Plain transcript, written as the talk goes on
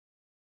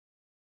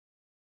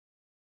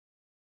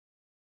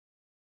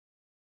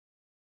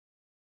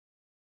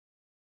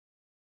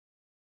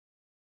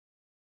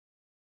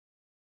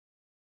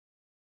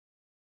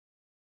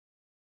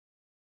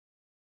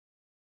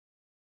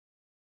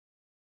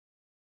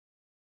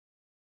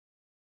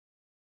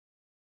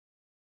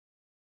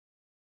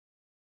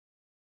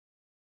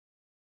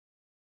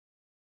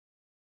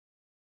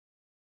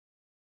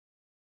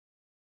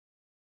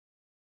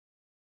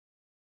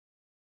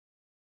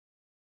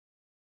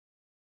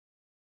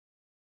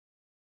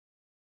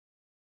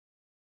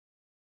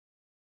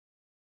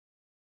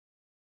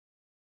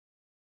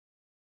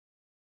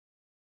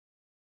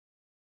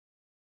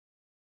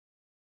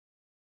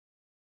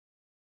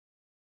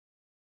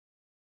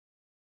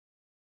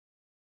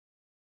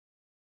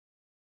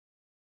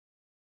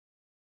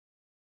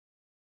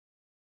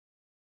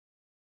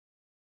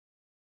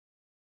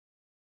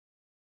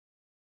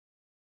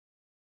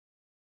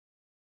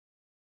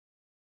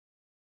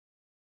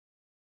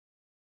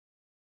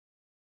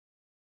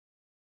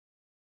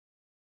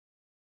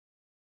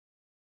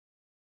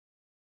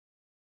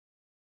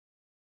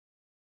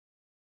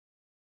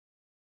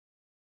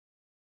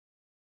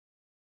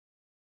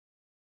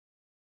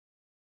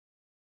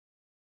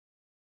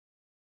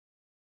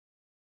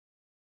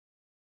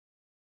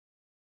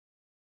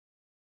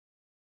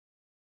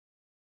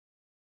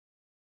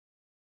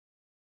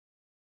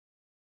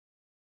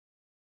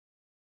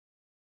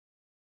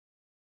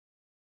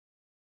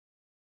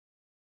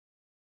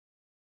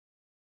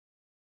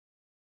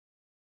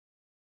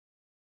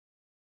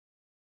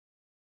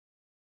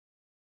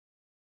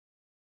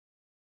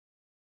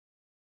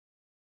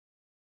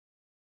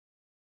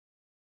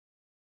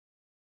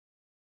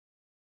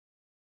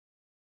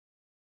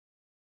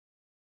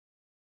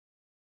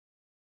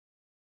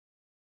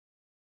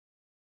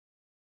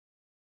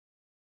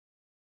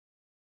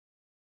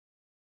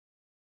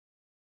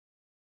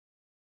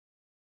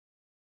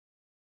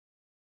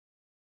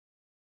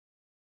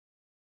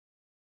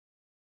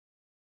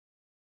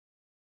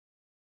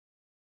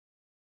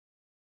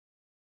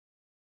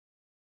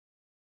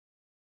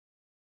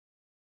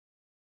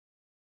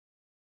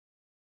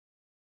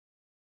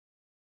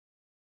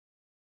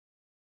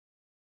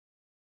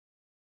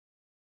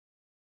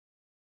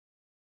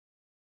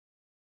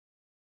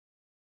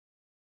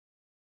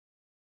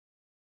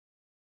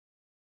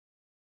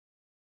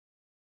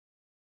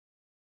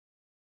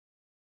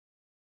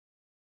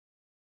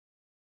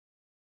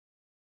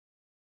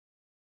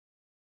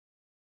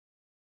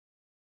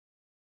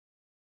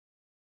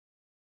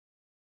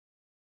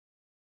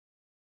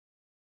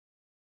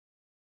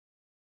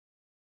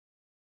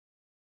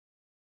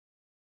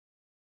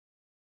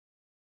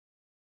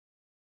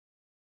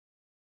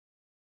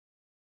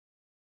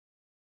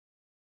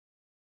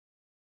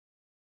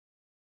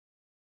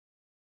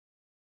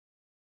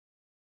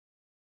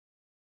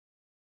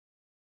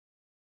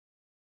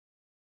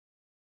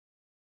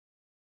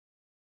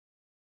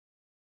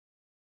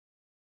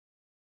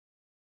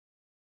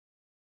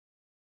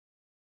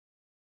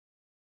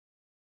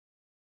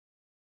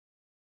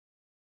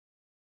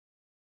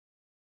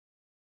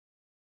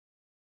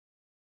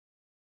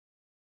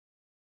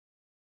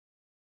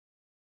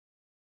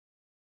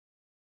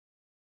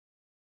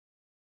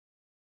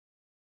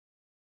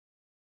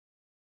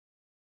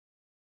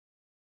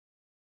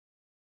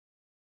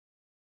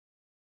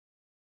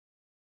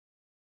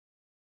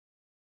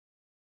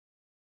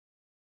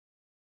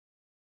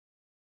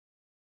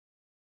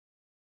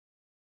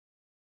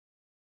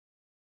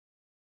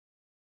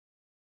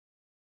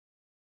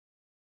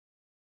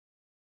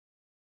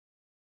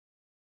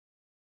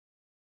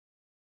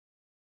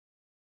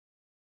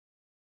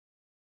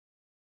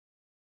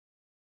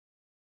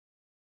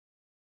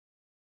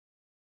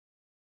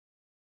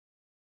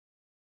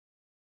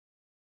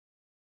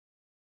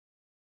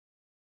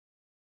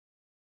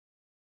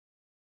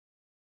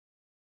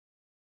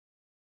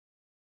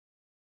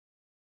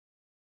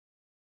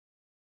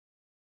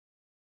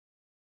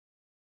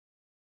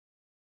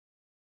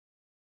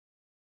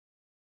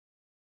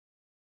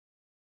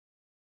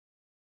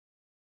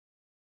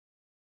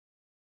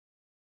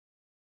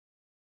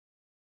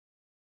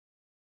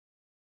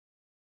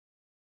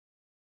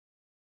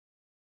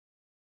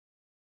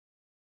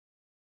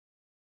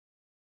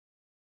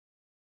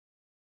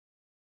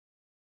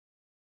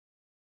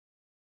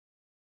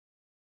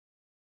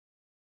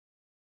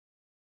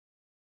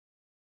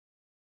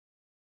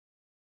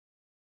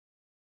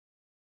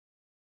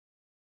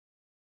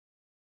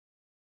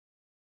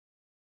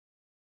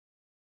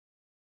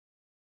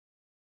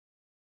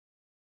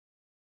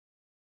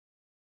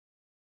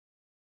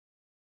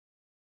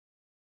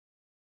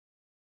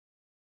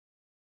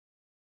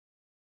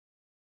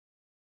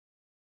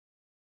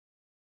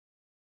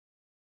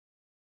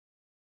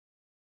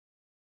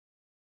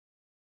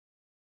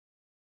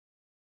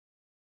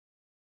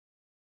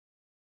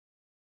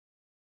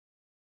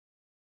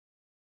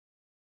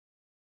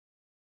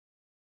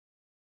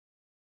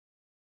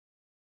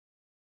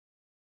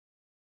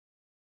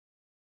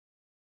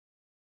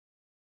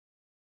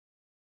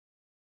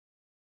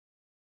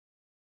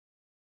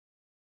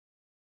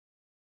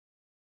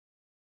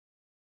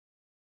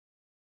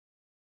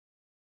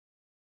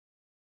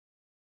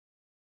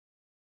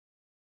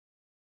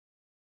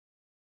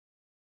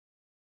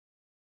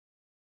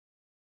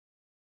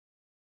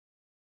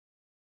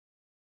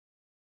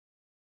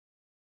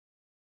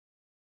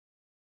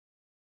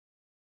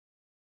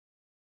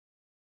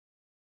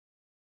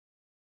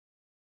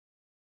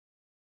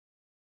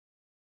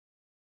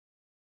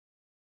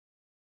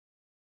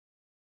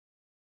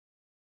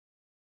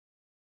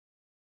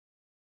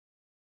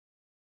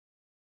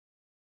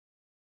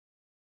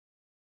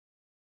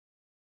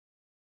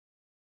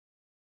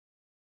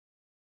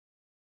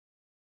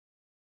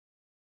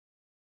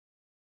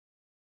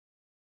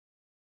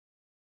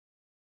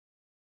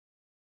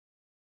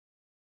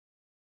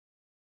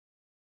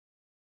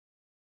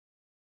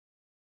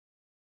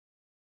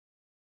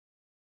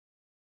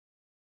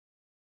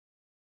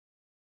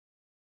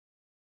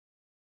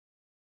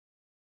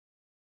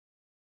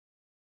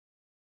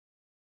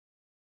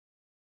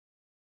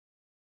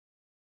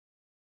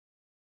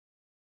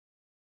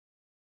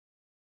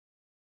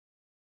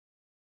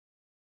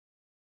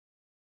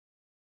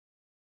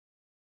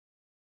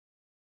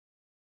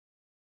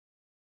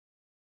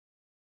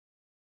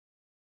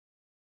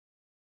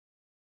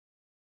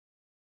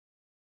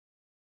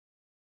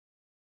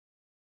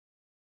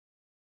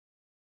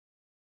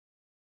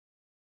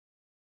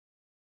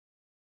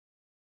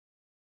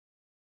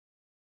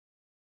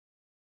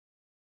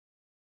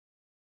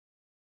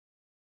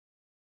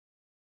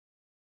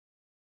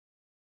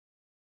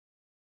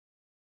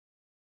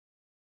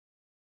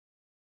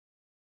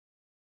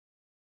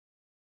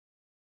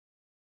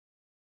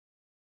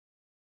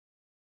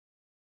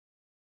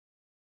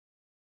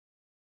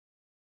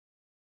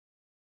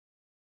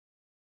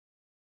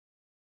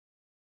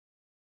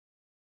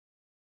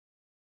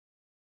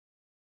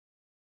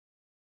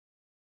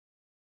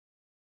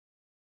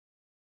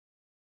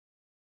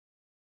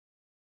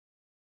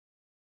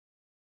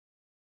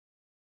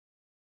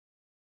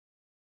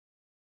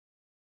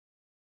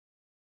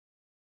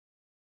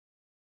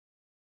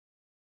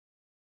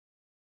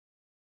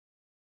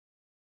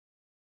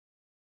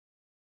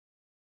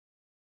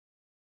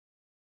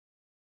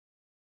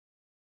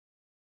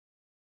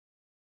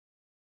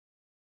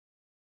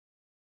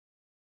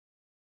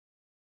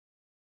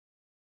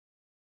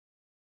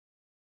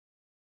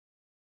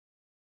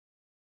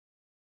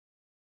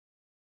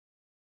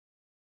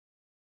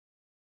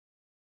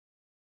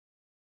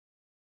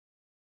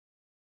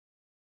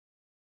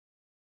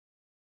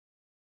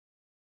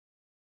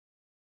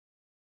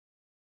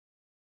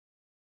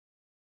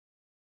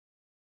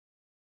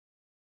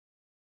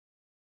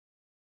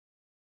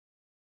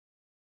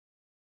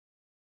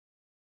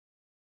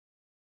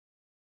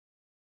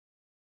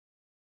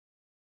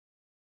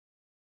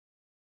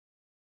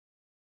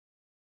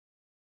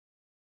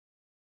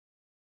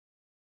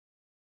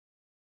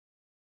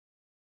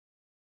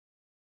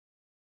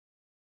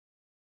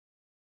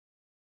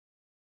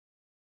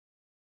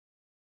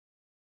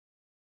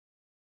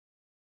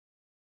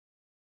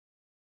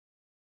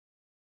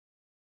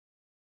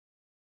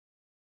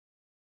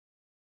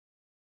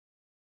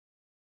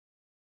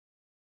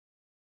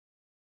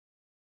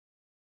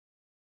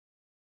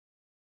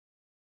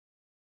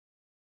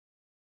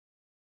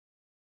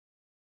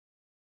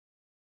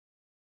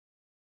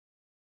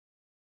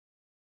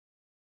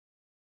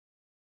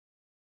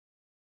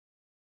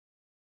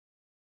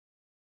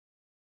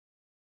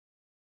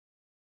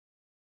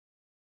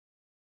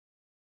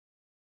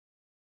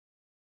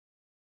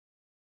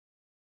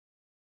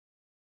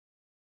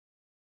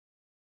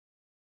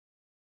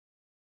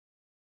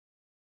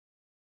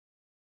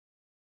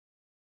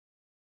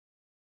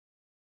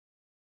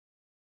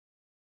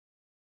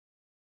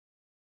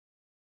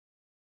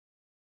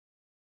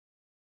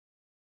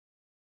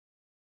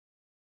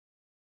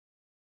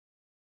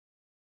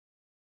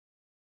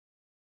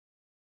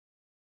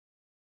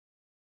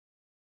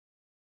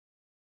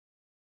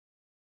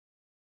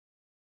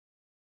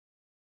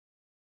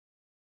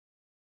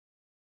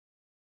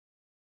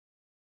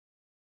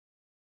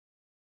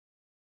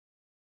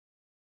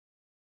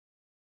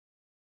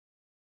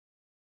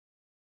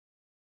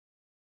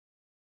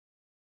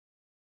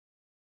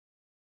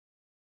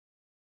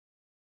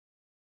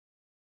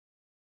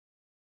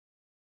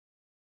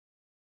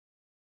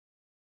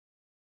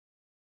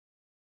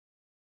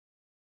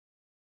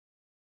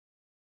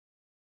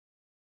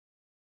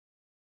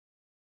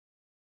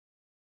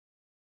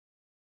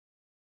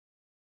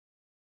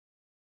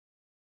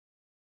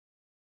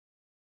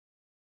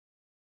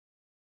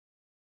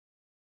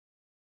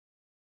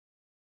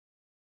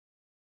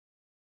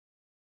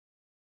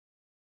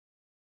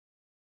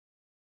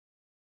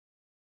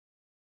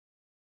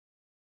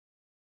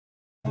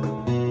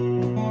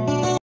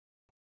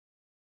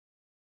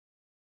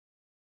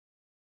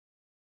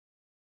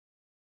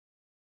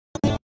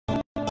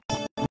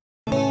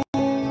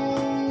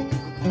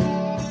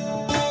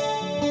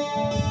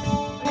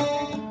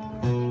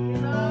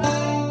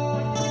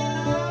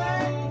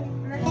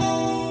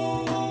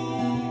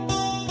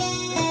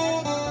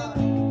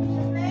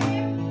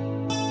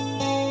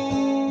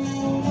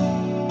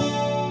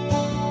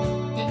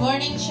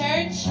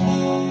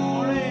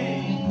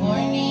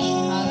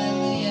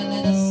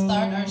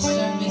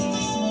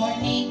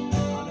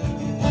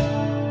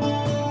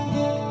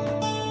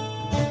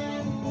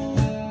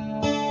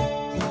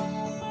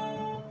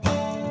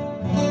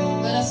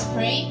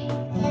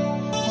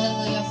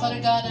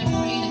Father God, I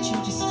pray that you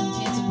would just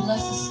continue to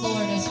bless us,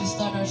 Lord, as we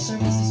start our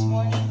service this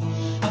morning.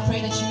 I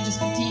pray that you would just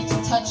continue to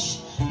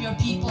touch your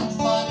people,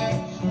 Father,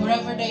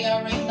 wherever they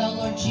are right now,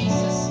 Lord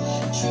Jesus,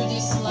 through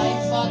this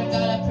life, Father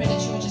God. I pray that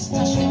you would just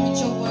touch them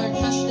with your word,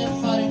 touch them,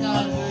 Father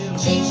God.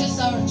 Change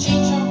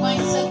our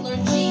mindset,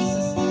 Lord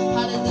Jesus.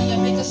 Hallelujah.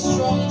 Make us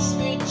strong in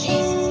spirit,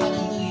 Jesus.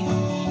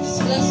 Hallelujah. Just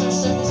bless our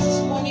service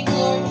this morning,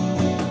 Lord.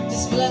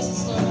 Just bless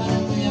us, Lord.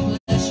 Hallelujah.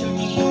 Bless your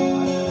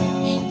name.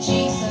 In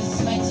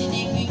Jesus' mighty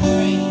name we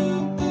pray.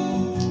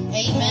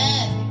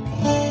 Amen.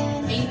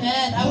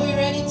 Amen. Are we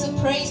ready to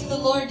praise the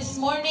Lord this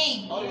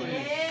morning?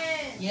 Amen.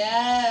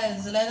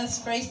 Yes. Let us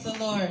praise the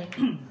Lord.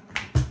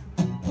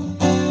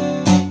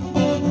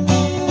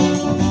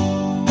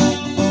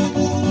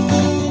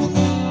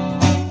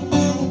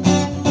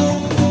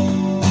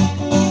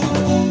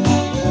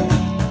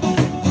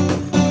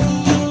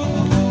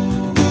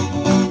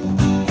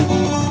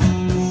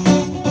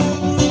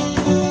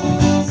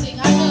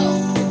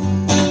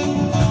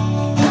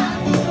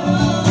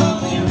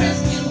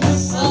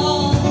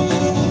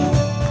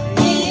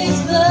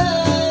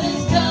 Blood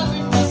is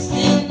covered my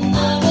sin,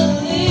 I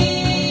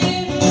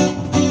believe.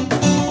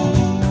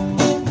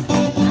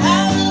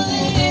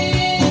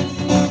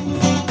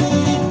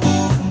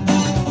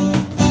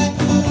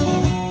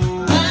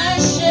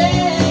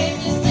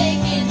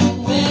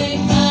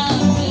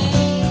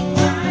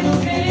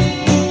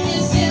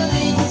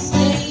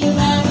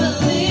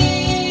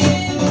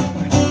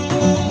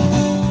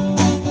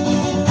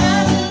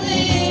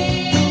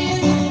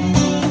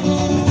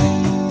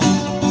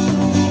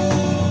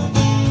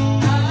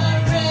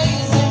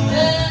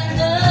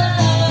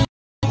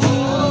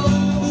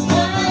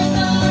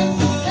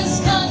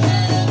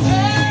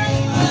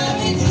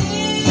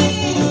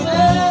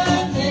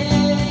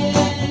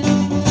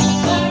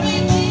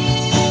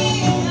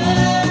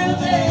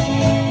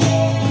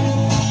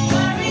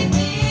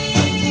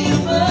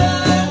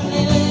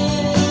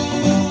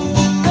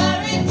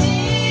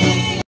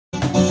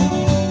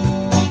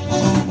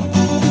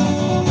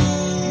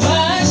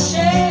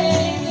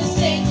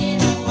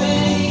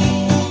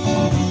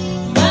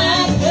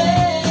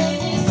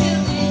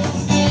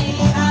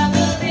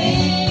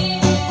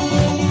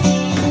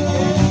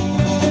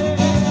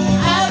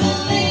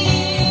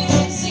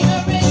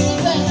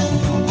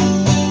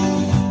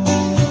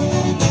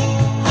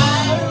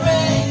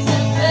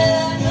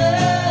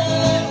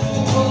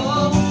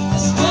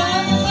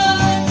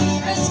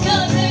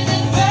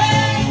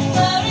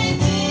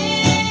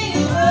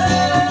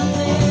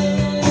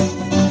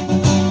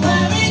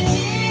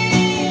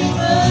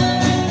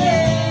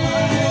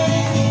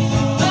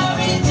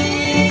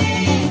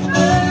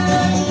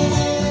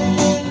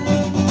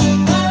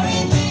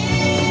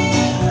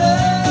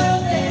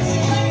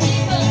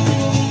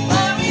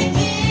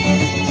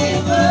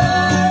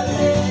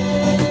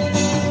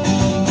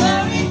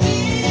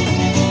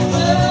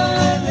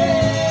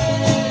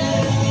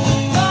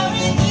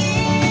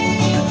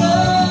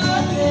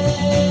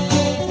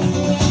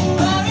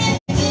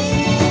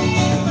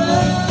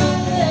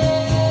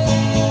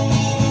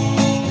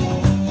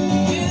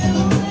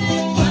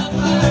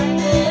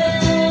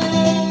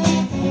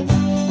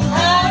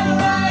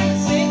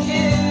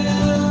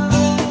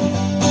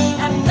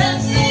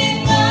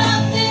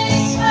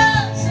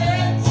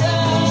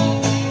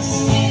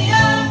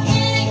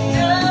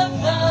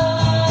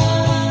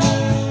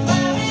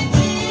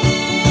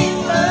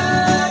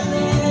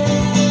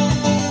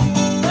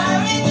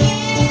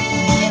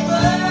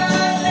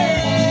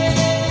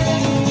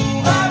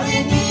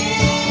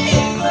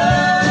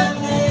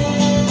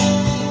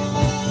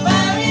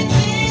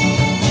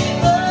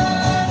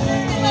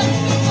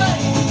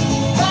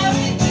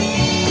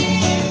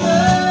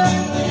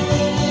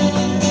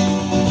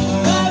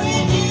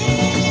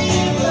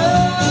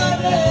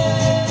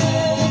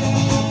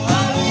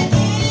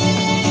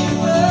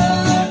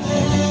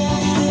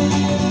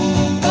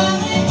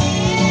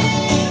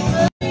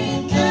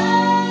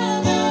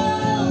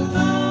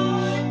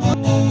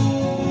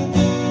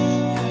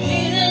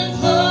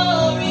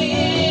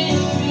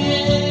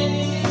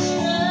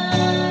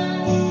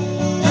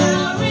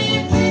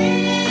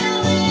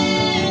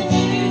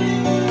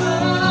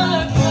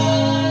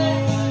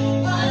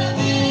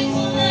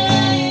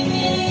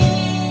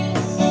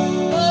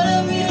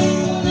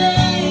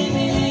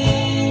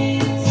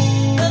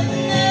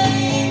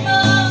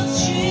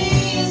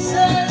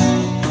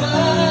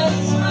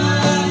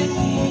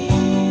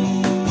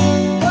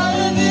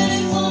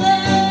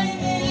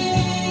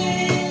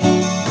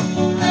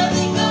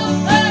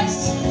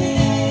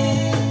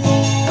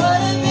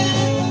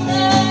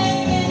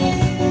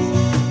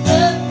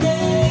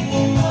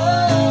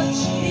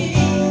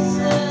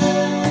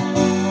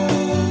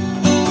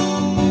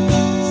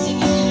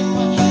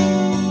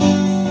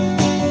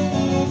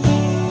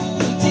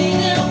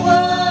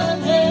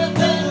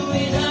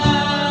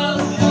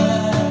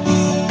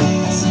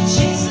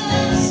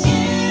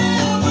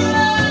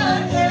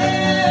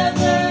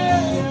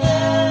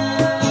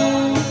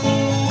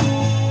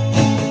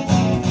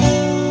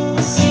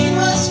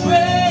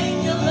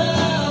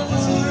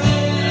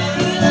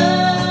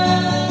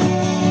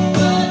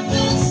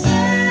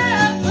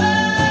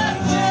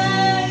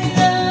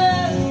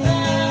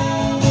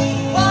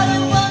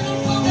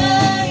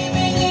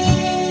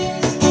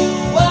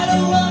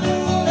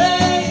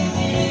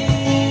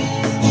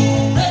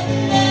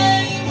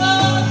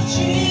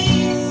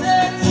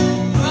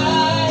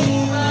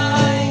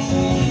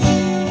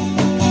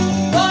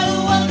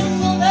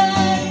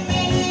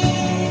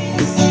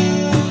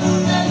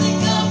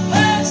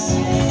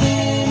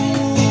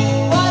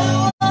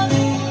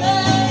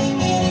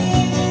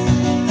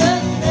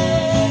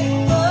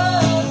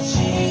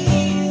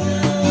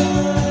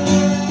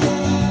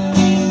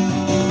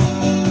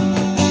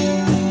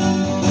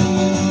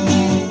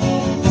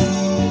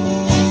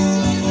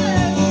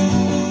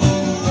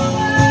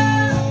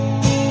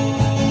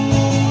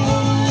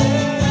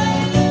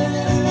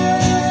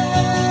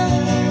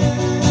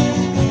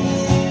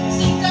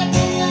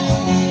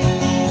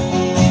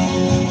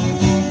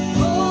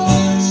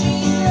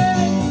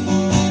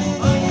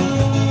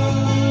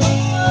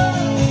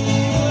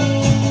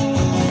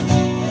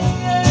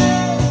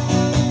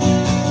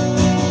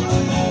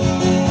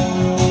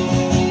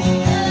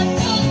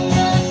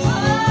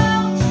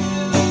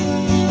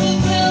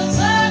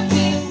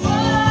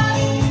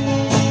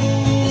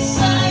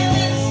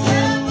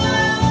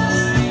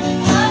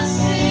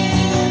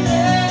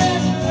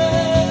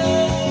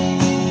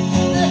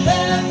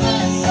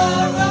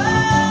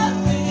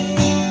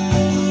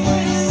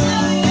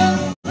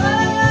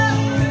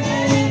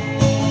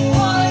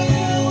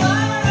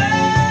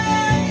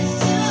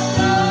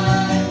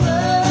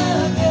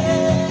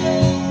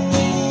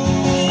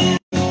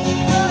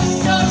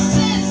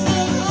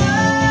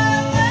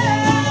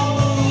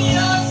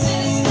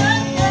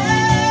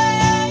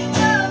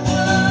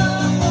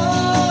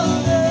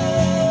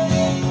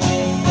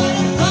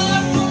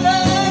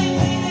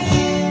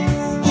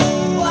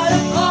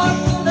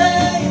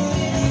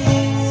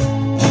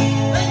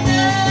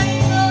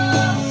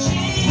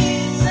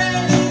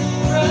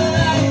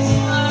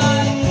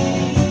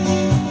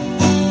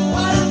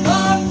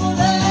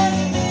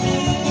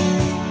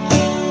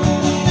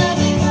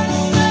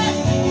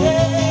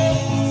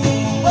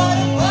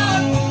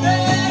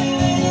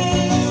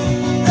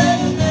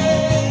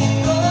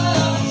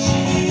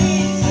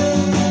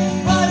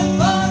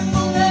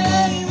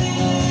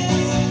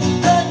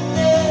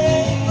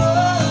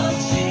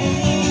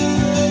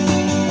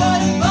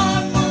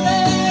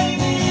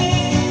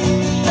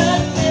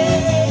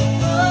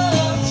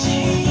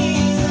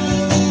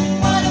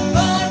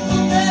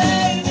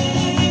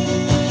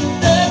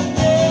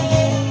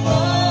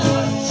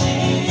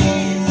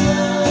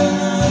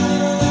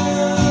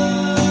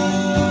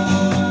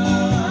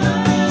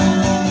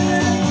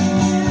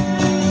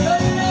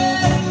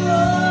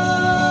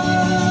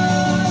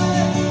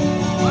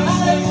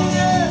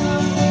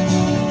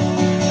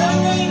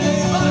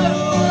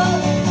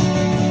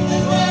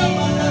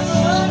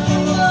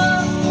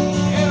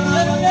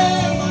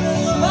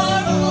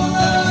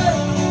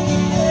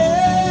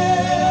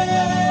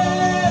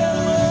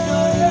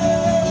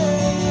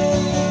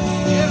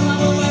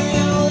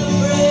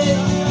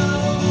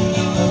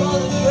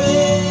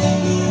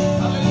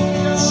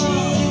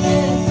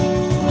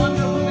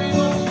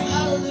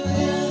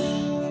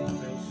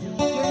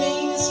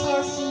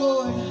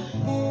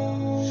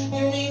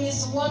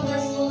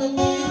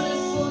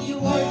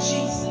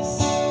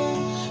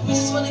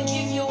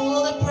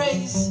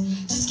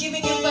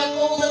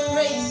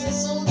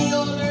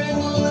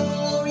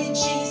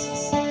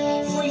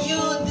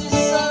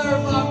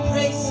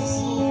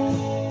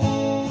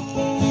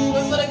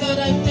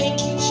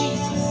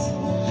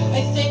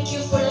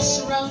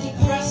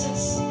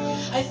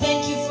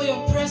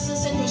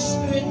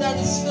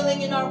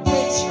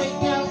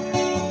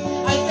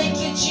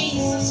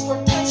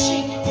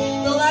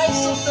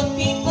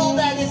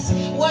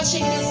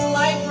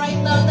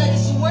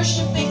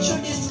 worshiping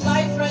through this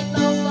life right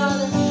now,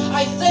 Father.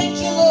 I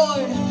thank you,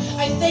 Lord.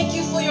 I thank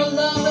you for your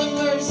love and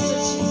mercy,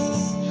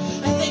 Jesus.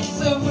 I thank you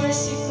for your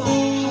mercy,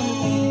 Father.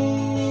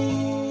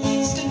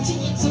 Hallelujah. Just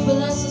continue to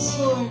bless us,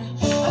 Lord.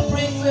 I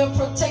pray for your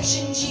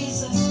protection,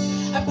 Jesus.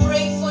 I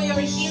pray for your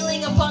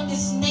healing upon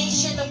this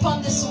nation,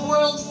 upon this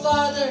world,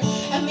 Father.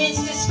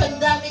 Amidst this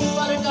pandemic,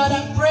 Father God,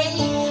 I pray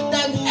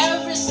that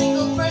every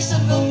single person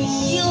will be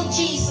healed,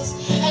 Jesus,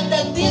 and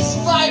that this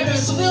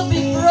virus will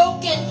be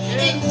broken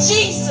in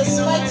Jesus'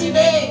 mighty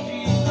name.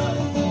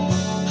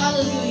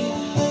 Hallelujah.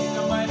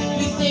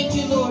 We thank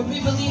you, Lord. We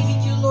believe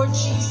in you, Lord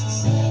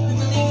Jesus. We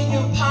believe in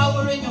your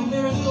power and your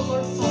miracle,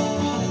 Lord Father.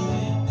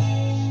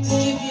 Hallelujah.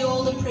 Just give you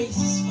all the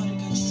praises, Father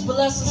God. Just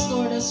bless us,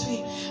 Lord, as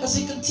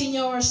we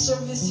continue our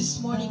service this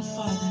morning,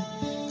 Father.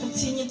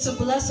 Continue to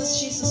bless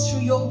us, Jesus,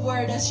 through your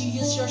word as you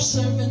use your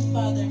servant,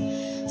 Father,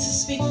 to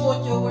speak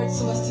forth your word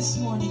to us this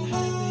morning.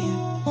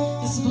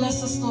 Hallelujah. Just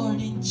bless us, Lord,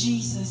 in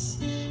Jesus'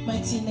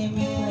 mighty name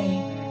we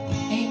pray.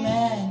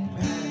 Amen.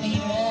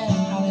 Amen.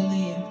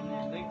 Hallelujah.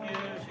 Thank you,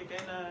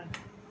 Shekinah.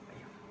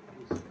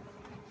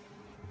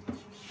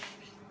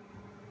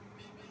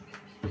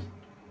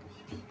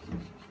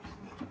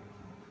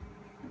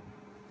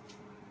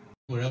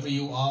 Wherever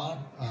you are,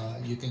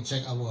 you can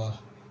check our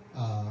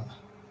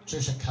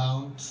church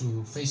account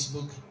through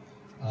Facebook,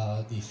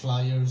 the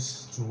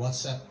flyers through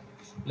WhatsApp.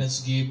 Let's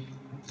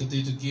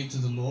continue to give to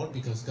the Lord,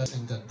 because God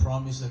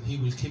promised that He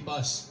will keep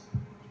us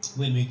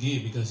when we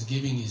give, because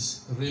giving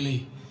is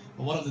really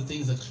one of the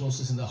things that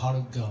closes in the heart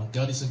of God.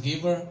 God is a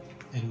giver,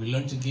 and we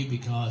learn to give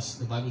because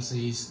the Bible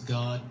says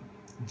God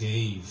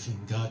gave,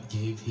 and God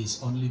gave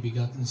His only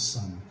begotten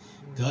Son.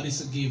 God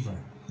is a giver,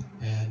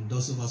 and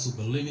those of us who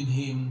believe in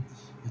Him,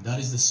 that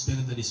is the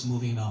Spirit that is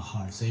moving in our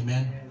hearts.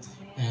 Amen.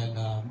 And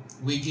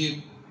we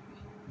give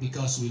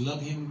because we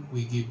love Him.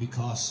 We give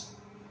because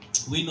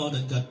we know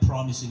that God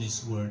promised in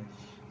His Word,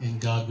 and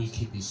God will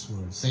keep His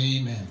Word. Say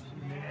amen.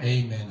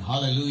 Amen.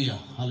 Hallelujah.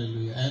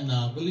 Hallelujah. And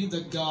believe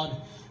that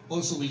God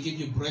also will give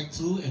you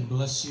breakthrough and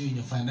bless you in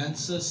your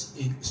finances,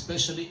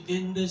 especially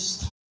in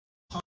this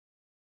time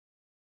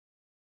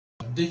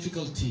of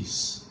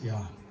difficulties.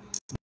 Yeah.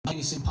 Nothing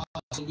is impossible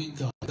with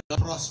God.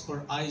 God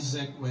prospered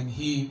Isaac when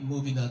he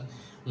moved in that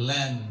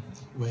land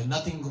where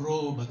nothing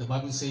grew, but the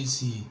Bible says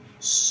he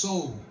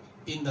sowed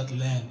in that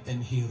land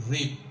and he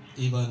reaped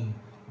even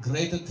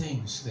greater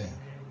things there.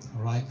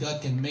 All right,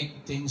 God can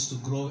make things to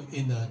grow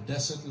in the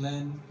desert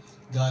land.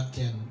 God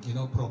can,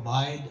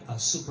 provide a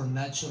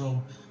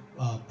supernatural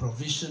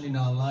provision in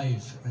our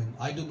life, and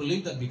I do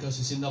believe that because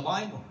it's in the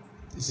Bible.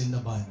 It's in the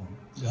Bible.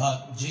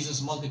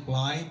 Jesus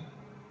multiplied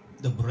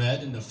the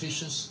bread and the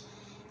fishes.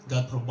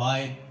 God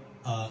provide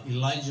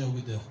Elijah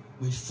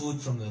with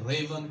food from the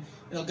raven.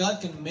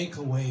 God can make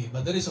a way,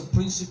 but there is a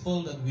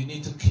principle that we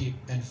need to keep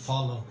and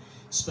follow,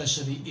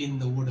 especially in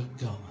the Word of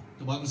God.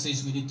 The Bible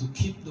says we need to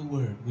keep the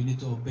Word. We need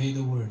to obey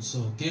the Word.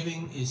 So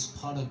giving is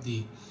part of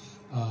the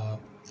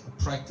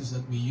practice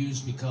that we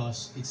use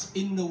because it's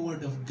in the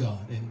Word of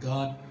God, and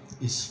God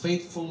is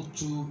faithful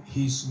to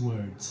His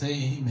Word.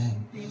 Say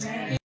amen.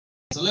 Amen.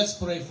 So let's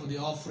pray for the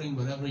offering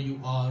wherever you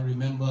are.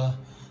 Remember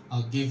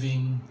our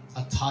giving,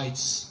 our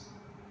tithes,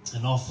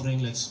 an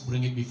offering. Let's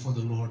bring it before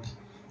the Lord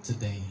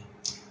today.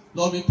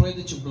 Lord, we pray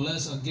that you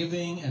bless our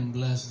giving and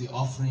bless the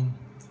offering.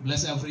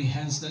 Bless every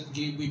hands that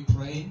give, we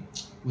pray.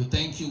 We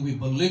thank you. We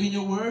believe in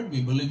your word.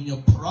 We believe in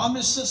your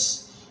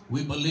promises.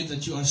 We believe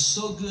that you are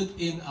so good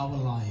in our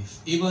life.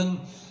 Even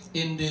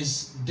in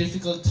these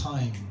difficult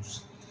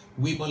times,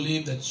 we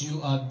believe that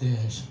you are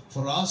there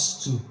for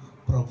us to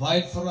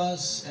provide for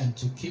us and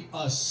to keep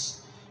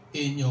us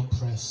in your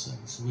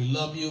presence. We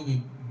love you.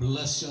 We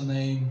bless your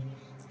name.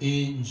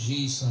 In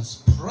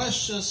Jesus'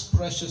 precious,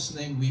 precious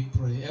name we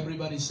pray.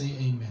 Everybody say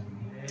amen.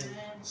 Amen.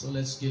 So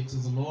let's give to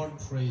the Lord.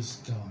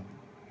 Praise God.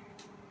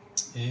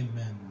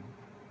 Amen.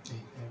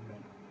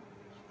 Amen.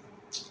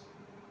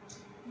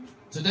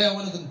 Today I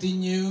want to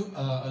continue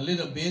a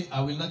little bit. I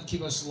will not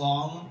keep us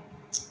long.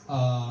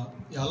 A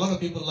lot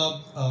of people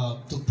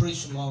love to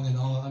preach long and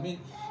all. I mean,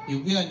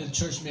 if we are in the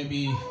church,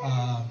 maybe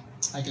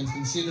I can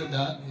consider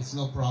that. It's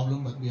no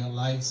problem, but we are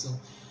live. So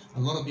a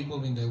lot of people,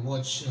 when they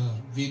watch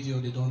video,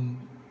 they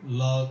don't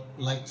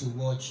like to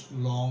watch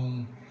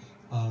long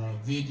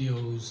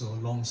videos or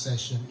long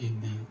session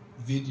in the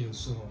video.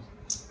 So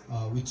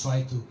we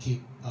try to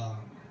keep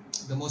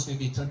the most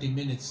maybe 30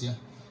 minutes, yeah.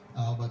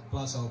 But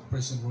plus our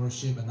praise and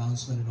worship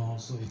announcement, and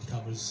also it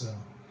covers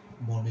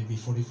more, maybe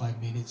 45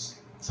 minutes.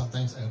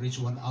 Sometimes I reach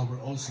 1 hour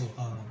also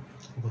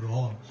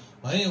overall.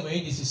 But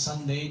anyway, this is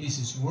Sunday. This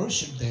is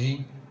worship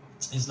day.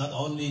 It's not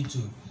only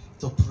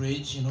to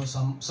preach.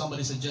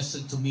 Somebody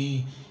suggested to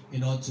me,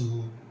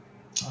 to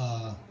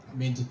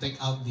take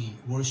out the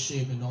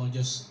worship and all,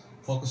 just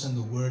focus on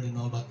the word and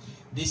all. But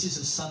this is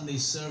a Sunday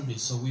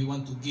service, so we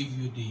want to give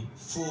you the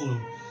full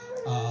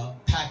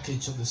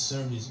package of the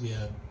service. We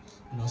have,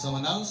 some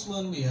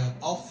announcement, we have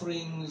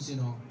offerings,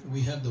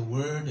 we have the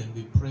word, and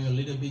we pray a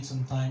little bit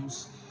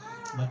sometimes.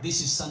 But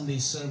this is Sunday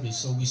service,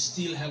 so we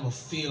still have a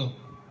feel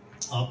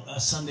of a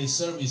Sunday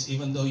service,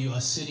 even though you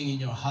are sitting in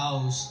your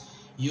house.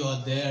 you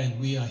are there and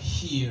we are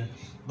here,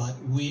 but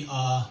we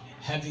are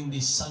having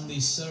this Sunday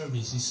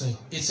service.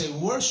 It's a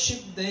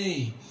worship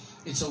day.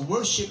 It's a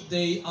worship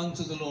day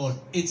unto the Lord.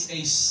 It's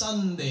a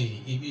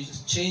Sunday. If you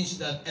just change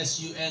that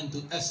S-U-N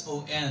to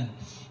S-O-N,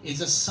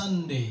 it's a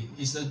Sunday.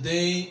 It's the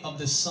day of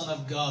the Son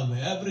of God,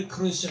 where every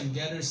Christian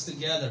gathers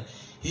together.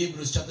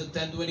 Hebrews chapter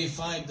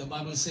 10:25, the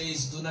Bible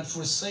says, do not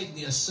forsake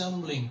the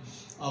assembling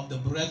of the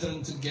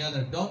brethren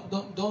together.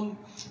 Don't,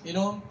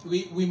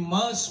 we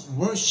must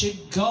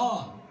worship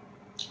God.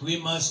 We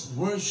must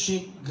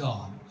worship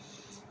God.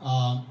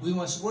 We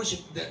must worship.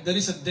 There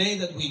is a day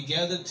that we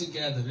gather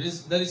together.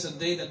 There is a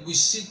day that we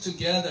sit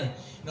together,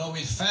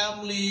 with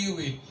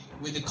family,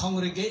 with the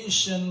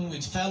congregation,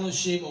 with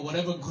fellowship, or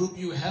whatever group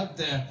you have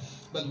there.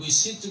 But we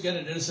sit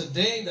together. There is a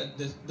day that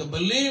the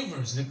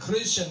believers, the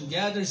Christian,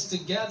 gathers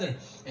together,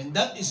 and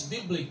that is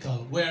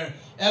biblical, where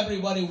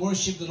everybody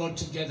worship the Lord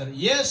together.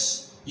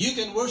 Yes, you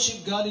can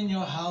worship God in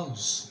your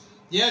house.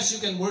 Yes, you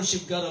can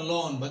worship God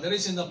alone, but there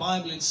is in the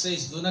Bible, it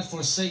says, do not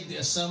forsake the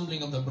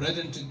assembling of the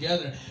brethren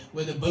together,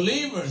 where the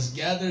believers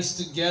gathers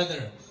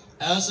together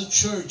as a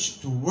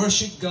church to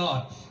worship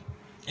God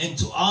and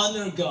to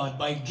honor God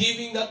by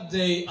giving that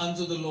day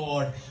unto the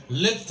Lord,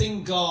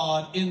 lifting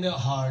God in their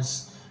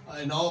hearts,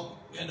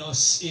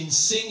 in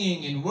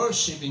singing, in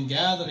worship, in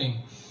gathering.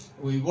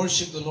 We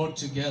worship the Lord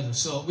together.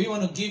 So we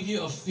want to give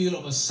you a feel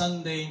of a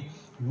Sunday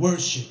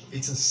worship.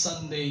 It's a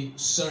Sunday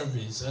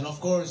service. And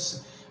of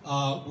course,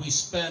 we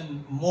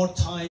spend more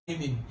time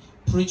in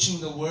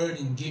preaching the word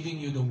and giving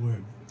you the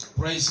word.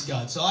 Praise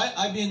God. So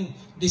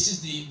this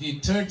is the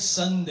third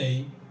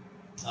Sunday.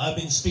 I've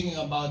been speaking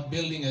about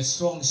building a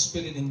strong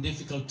spirit in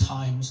difficult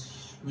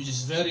times, which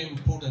is very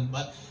important.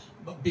 But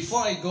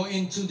before I go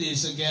into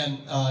this again,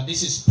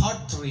 this is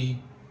part 3.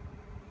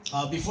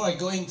 Before I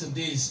go into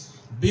this,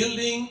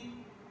 building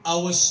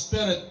our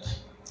spirit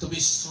to be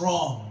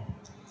strong,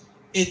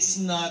 it's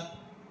not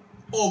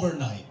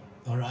overnight.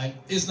 All right?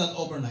 It's not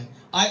overnight.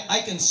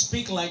 I can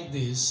speak like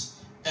this,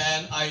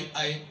 and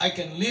I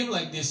can live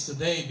like this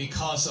today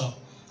because of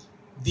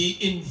the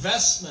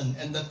investment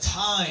and the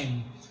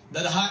time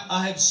that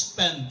I have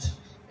spent,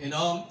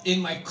 in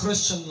my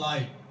Christian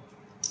life,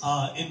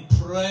 in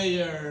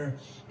prayer,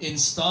 in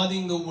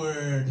studying the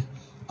Word,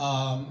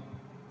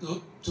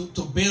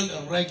 to build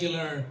a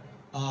regular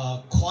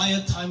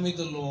quiet time with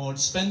the Lord,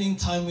 spending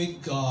time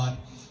with God,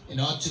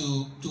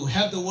 to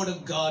have the Word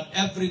of God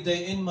every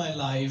day in my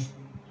life.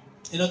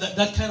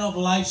 That kind of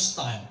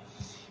lifestyle.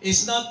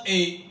 It's not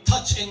a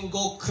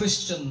touch-and-go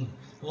Christian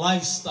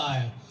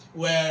lifestyle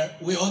where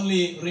we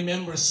only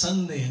remember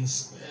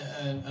Sundays.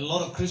 And a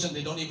lot of Christians,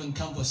 they don't even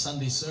come for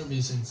Sunday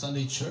service in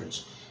Sunday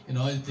church.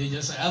 They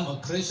just say, I'm a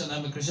Christian,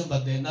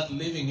 but they're not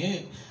living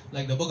it.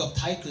 Like the book of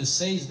Titus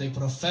says, they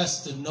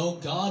profess to know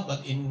God,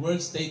 but in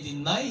words they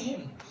deny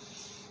Him.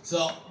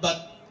 So,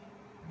 but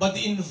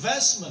the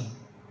investment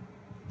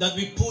that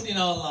we put in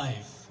our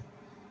life,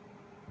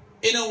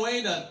 in a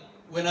way that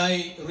when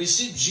I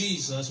receive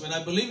Jesus, when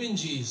I believe in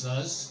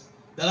Jesus,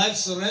 that I've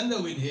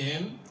surrendered with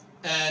Him,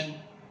 and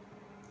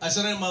I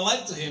surrendered my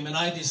life to Him, and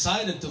I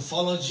decided to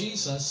follow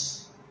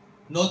Jesus.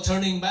 No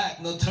turning back,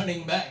 no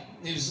turning back.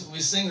 We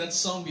sang that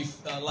song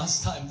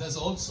last time, that's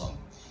an old song.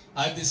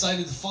 I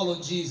decided to follow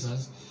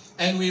Jesus,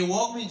 and we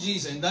walk with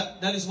Jesus, and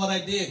that is what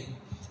I did.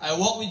 I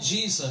walked with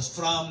Jesus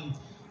from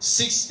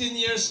 16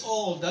 years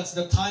old. That's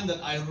the time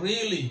that I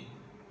really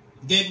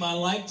gave my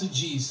life to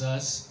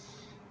Jesus,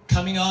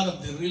 coming out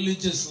of the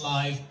religious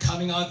life,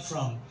 coming out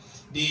from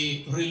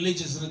the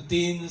religious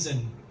routines,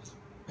 and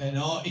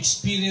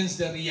experience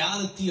the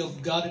reality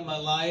of God in my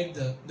life,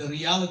 the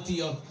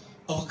reality of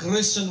a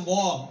Christian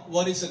walk.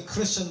 What is a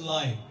Christian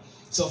life?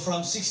 So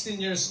from 16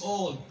 years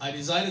old, I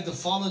decided to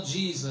follow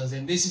Jesus,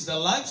 and this is the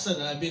lifestyle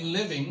that I've been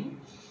living.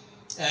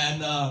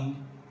 And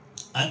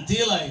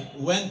until I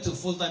went to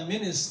full-time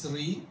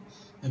ministry,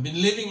 I've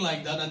been living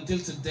like that until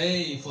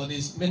today for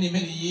these many,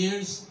 many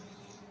years.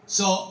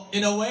 So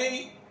in a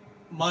way,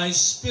 my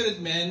spirit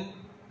man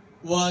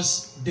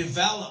was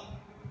developed.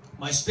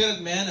 My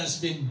spirit man has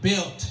been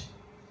built.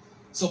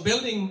 So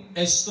building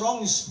a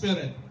strong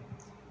spirit,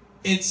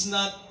 it's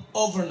not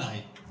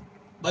overnight,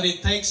 but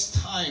it takes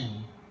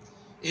time.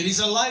 It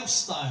is a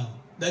lifestyle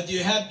that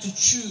you have to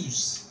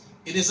choose.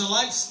 It is a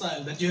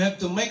lifestyle that you have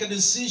to make a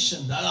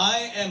decision that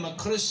I am a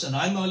Christian,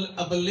 I'm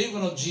a believer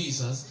of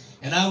Jesus,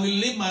 and I will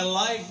live my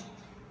life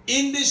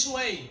in this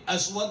way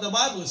as what the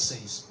Bible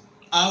says.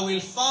 I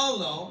will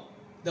follow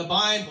the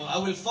Bible. I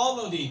will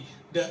follow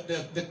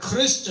the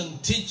Christian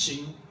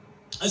teaching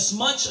as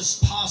much as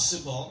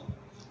possible.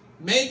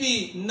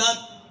 Maybe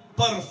not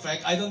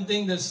perfect. I don't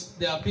think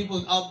there are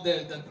people out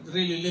there that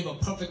really live a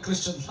perfect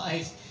Christian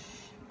life.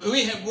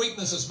 We have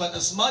weaknesses, but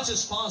as much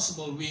as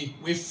possible,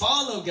 we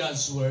follow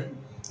God's word.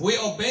 We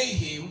obey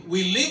Him.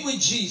 We live with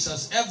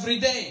Jesus every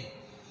day.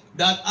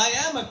 That I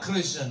am a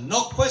Christian.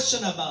 No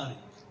question about it.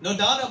 No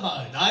doubt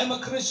about it. I am a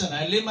Christian.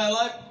 I live my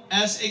life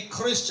as a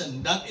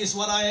Christian. That is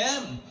what I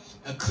am.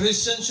 A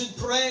Christian should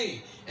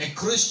pray. A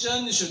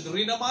Christian should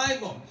read the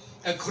Bible.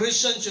 A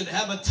Christian should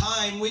have a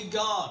time with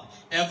God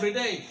every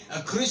day.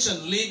 A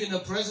Christian live in the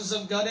presence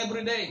of God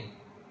every day.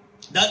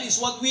 That is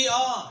what we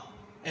are.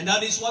 And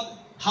that is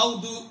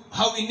how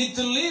we need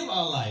to live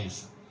our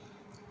life.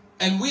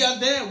 And we are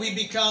there. We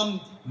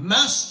become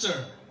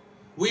master.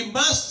 We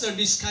master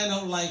this kind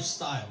of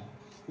lifestyle.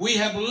 We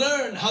have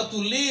learned how to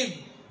live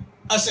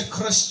as a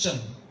Christian.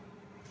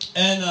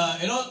 And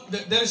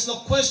there is no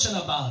question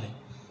about it.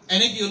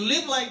 And if you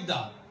live like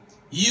that,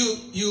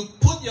 you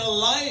put your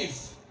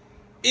life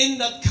in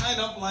that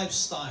kind of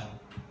lifestyle,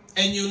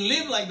 and you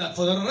live like that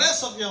for the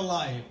rest of your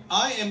life,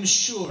 I am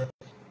sure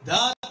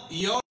that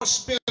your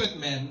spirit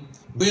man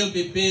will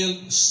be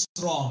built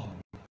strong.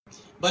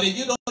 But if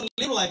you don't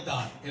live like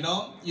that,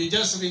 you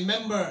just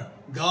remember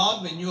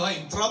God when you are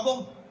in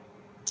trouble.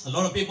 A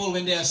lot of people,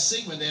 when they are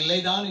sick, when they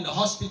lay down in the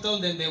hospital,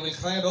 then they will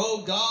cry,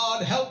 "Oh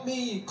God, help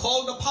me,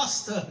 call the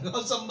pastor,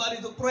 call somebody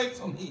to pray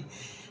for me."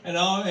 And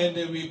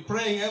they will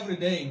pray every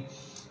day.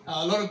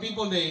 A lot of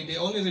people, they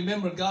only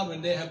remember God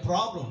when they have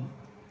problem.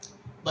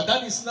 But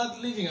that is not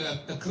living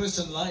a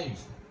Christian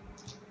life.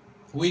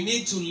 We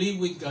need to live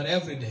with God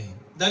every day.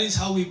 That is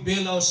how we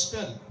build our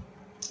spirit.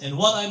 And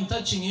what I'm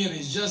touching here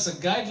is just a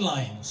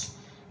guidelines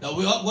that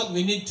what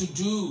we need to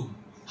do,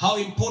 how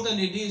important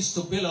it is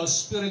to build our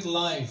spirit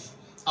life,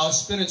 our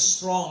spirit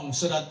strong,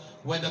 so that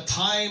when the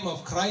time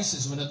of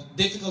crisis, when a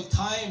difficult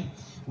time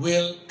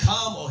will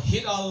come or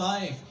hit our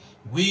life,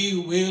 we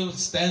will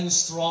stand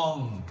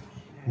strong.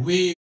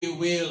 We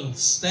will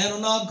stand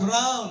on our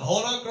ground,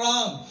 hold our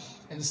ground,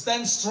 and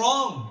stand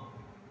strong.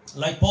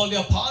 Like Paul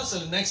the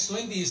Apostle in Acts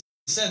 20, he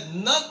said,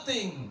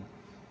 "Nothing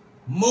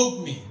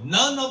moved me.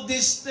 None of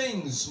these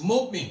things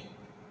moved me.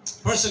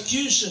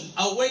 Persecution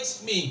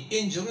awaits me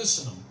in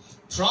Jerusalem.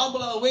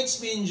 Trouble awaits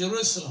me in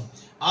Jerusalem.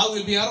 I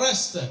will be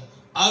arrested.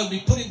 I will be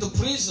put into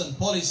prison,"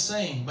 Paul is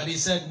saying. But he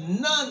said,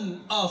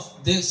 "None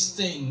of these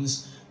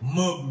things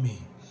move me."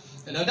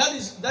 And that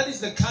is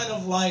the kind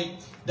of life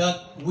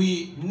that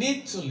we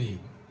need to live.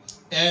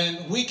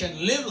 And we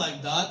can live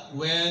like that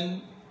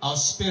when our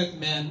spirit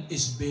man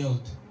is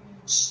built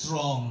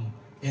strong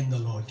in the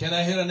Lord. Can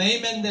I hear an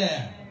amen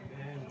there?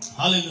 Amen.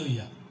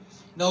 Hallelujah.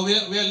 Now we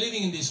are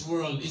living in this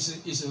world.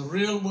 It's a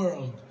real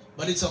world,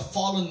 but it's a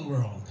fallen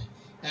world.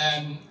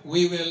 And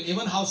we will,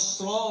 even how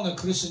strong a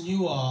Christian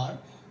you are,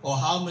 or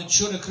how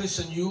mature a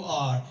Christian you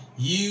are,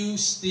 you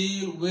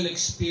still will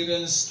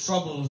experience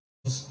troubles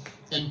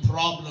and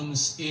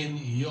problems in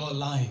your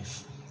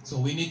life. So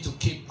we need to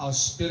keep our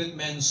spirit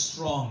man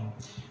strong.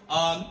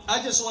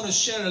 I just want to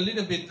share a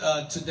little bit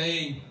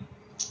today,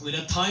 with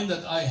the time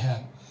that I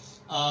have,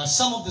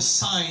 some of the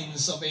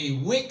signs of a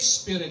weak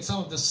spirit, some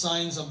of the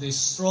signs of the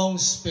strong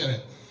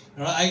spirit.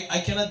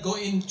 I cannot go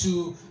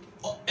into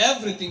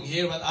everything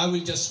here, but I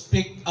will just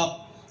pick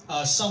up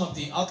some of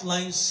the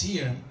outlines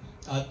here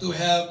to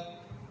have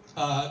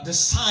the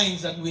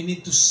signs that we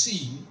need to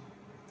see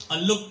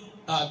and look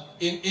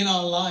in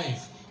our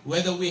life,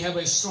 whether we have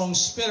a strong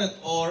spirit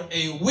or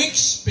a weak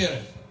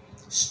spirit.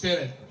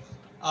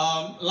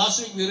 Last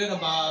week we read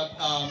about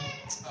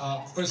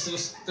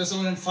 1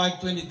 Thessalonians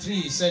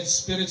 5:23. It said,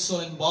 "Spirit,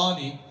 soul, and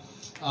body."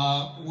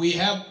 We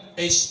have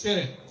a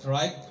spirit,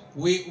 right?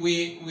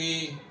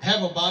 We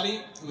have a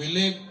body. We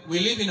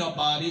live in our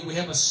body. We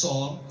have a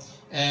soul,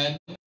 and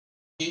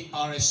we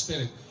are a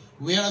spirit.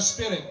 We are a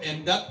spirit,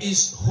 and that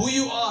is who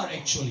you are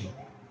actually.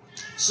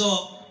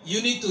 So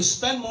you need to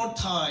spend more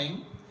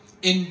time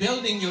in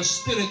building your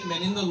spirit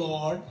man in the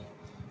Lord,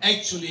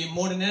 actually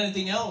more than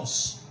anything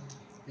else.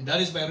 And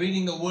that is by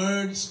reading the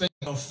Word,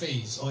 spending your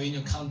face or in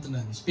your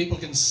countenance. People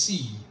can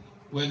see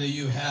whether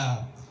you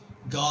have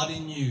God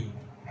in you,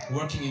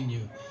 working in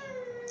you.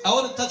 I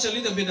want to touch a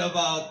little bit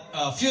about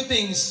a few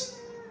things,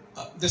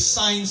 the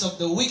signs of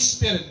the weak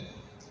spirit.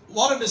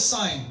 What are the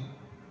signs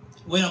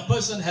when a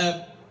person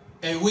have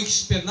a weak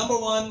spirit? Number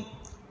one,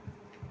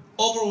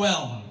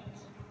 overwhelmed.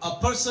 A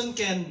person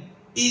can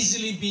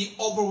easily be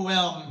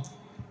overwhelmed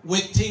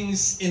with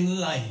things in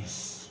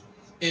life.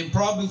 In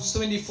Proverbs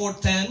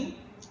 24:10,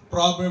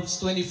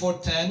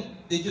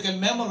 if you can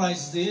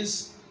memorize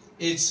this,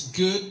 it's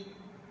good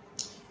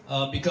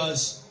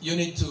because you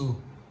need to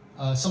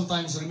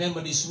sometimes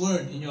remember this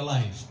word in your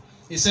life.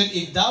 It said,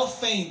 "If thou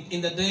faint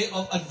in the day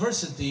of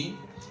adversity,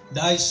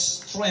 thy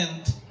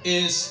strength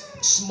is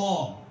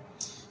small."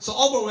 So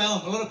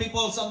overwhelmed. A lot of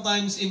people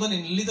sometimes, even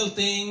in little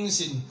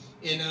things,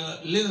 in a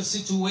little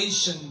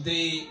situation,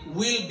 they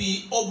will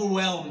be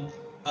overwhelmed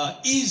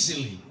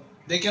easily.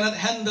 They cannot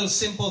handle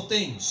simple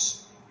things.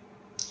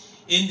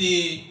 In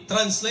the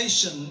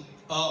translation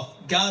of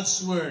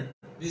God's Word,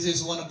 this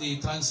is one of the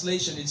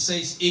translation, it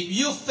says, "If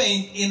you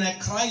faint in a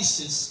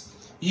crisis,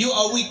 you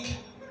are weak."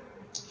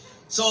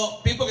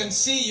 So people can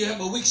see you have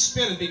a weak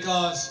spirit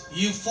because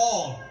you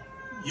fall,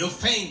 you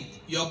faint,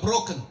 you are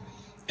broken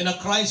in a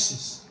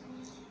crisis.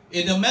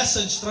 In the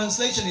Message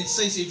translation, it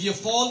says, "If you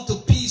fall to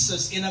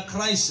pieces in a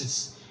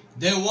crisis,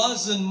 there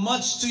wasn't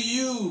much to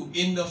you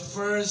in the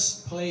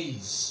first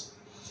place."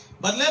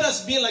 But let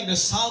us be like the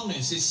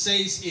psalmist. It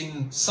says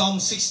in Psalm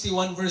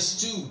 61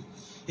 verse 2,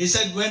 he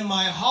said, "When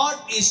my heart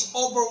is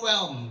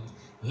overwhelmed,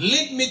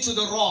 Lead me to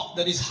the rock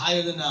that is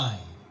higher than I.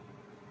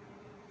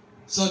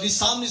 So the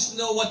psalmist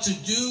knows what to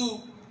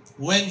do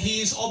when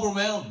he is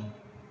overwhelmed.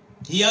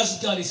 He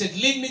asked God, he said,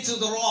 lead me to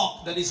the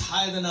rock that is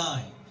higher than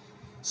I.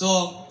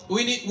 So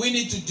we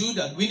need to do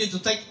that. We need to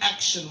take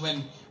action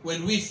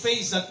when we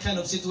face that kind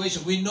of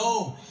situation. We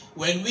know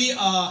when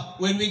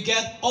we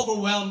get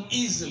overwhelmed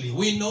easily,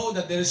 we know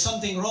that there is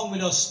something wrong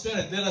with our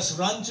spirit. Let us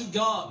run to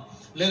God.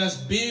 Let us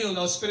build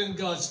our spirit in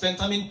God. Spend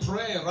time in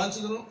prayer. Run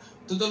to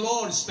the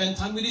Lord. Spend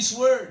time with His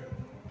Word.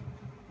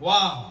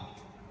 Wow.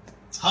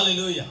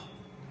 Hallelujah.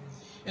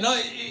 You know,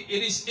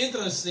 it is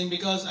interesting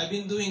because I've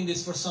been doing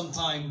this for some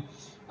time,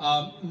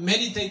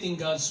 meditating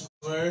God's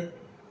Word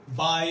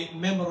by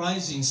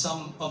memorizing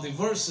some of the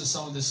verses,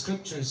 some of the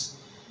scriptures.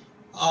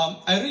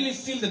 I really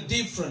feel the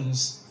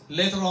difference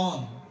later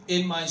on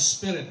in my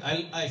spirit.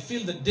 I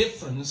feel the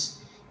difference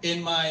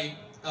in my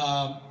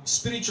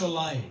spiritual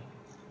life.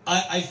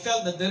 I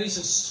felt that there is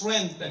a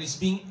strength that is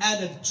being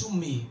added to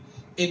me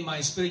in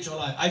my spiritual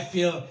life. I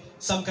feel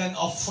some kind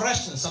of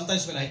freshness.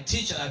 Sometimes when I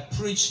teach and I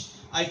preach,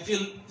 I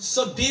feel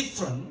so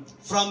different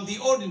from the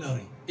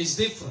ordinary. It's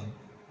different.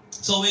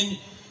 So when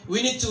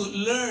we need to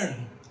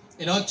learn,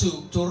 you know,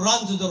 to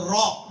run to the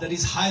rock that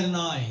is higher than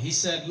I. He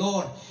said,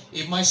 Lord,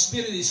 if my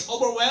spirit is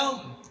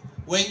overwhelmed,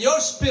 when your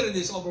spirit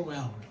is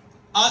overwhelmed,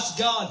 ask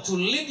God to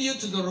lead you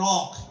to the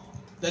rock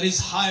that is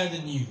higher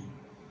than you.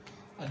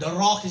 The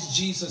rock is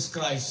Jesus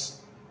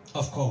Christ,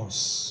 of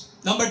course.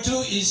 Number 2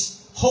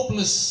 is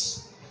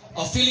hopeless,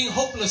 or feeling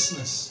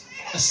hopelessness,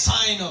 a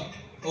sign of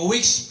a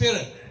weak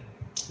spirit,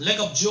 lack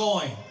of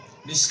joy,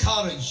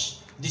 discouraged,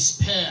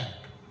 despair.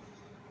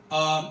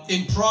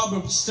 In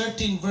Proverbs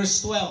 13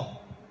 verse 12,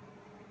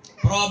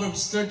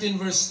 Proverbs 13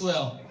 verse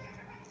 12,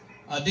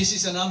 this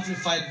is an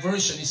amplified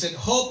version. He said,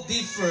 hope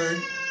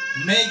deferred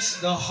makes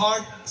the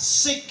heart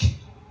sick,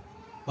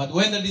 but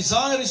when the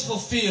desire is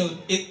fulfilled,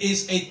 it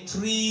is a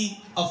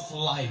tree of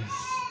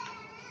life.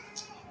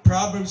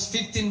 Proverbs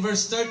 15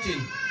 verse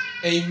 13,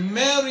 a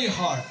merry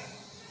heart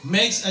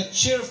makes a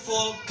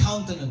cheerful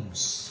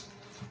countenance,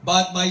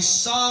 but by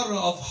sorrow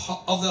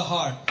of the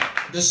heart,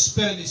 the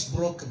spirit is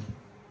broken.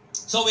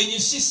 So when you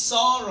see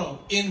sorrow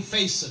in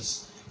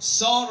faces,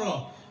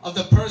 sorrow of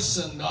the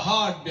person, the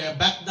heart, they're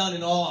back down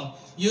and all,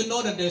 you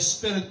know that their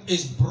spirit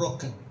is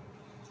broken.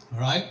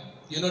 Alright?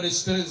 You know the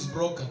spirit is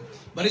broken.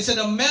 But it said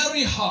a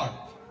merry heart,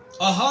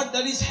 a heart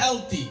that is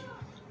healthy,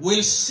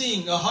 will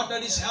sing. A heart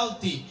that is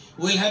healthy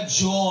will have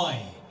joy.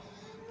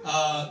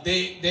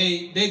 They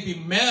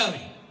be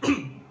merry.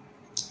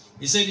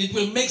 He said it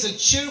will make a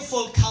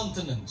cheerful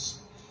countenance.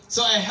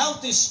 So a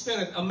healthy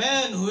spirit, a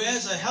man who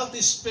has a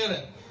healthy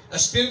spirit, a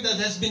spirit that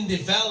has been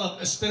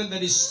developed, a spirit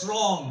that is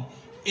strong,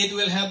 it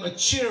will have a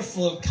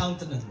cheerful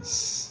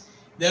countenance.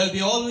 They will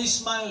be always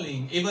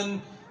smiling.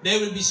 Even they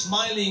will be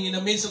smiling in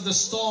the midst of the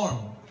storm,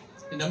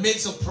 in the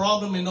midst of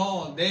problem and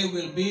all. They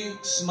will be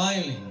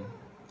smiling.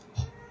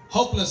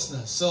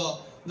 Hopelessness. So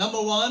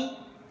number 1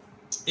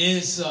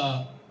 is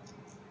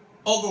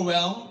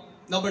overwhelm.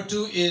 Number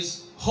 2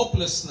 is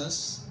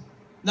hopelessness.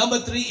 Number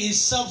 3 is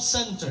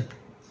self-centered.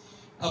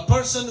 A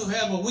person who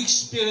have a weak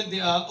spirit, they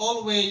are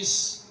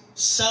always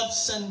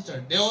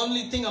self-centered. They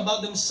only think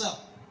about themselves.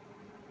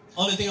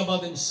 Only think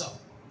about themselves.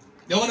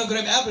 They want to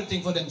grab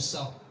everything for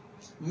themselves.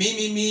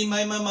 Me,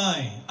 my,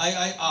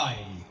 I.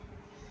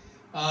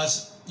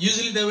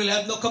 Usually they will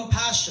have no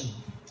compassion.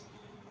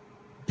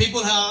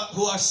 People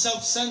who are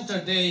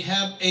self-centered, they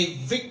have a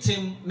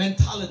victim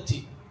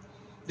mentality.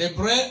 They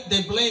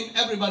blame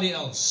everybody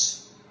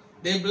else.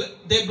 They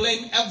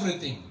blame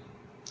everything.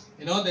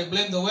 You know, they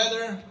blame the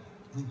weather.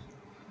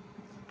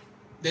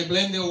 They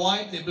blame their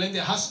wife. They blame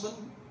their husband.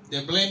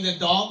 They blame their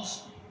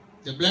dogs.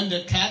 They blame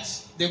their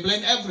cats. They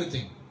blame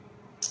everything.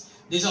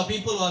 These are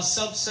people who are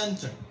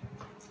self-centered.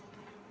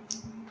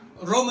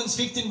 Romans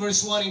 15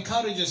 verse 1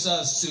 encourages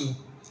us to,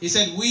 he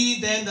said, we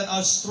then that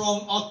are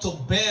strong ought to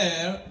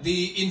bear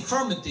the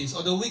infirmities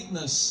or the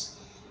weakness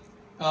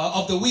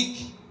of the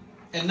weak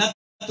and not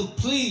to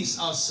please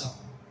ourselves.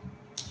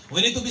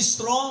 We need to be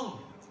strong.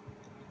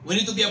 We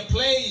need to be a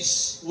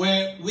place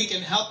where we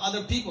can help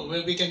other people,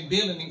 where we can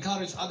build and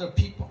encourage other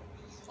people.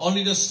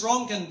 Only the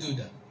strong can do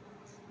that.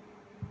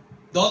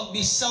 Don't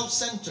be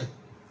self-centered.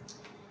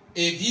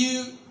 If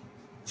you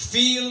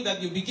feel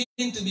that you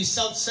begin to be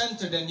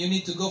self-centered, then you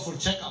need to go for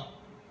checkup.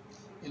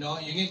 You know,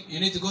 you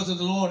need to go to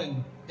the Lord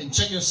and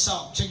check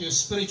yourself, check your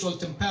spiritual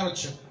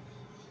temperature.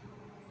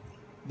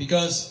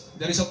 Because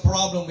there is a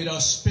problem with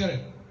our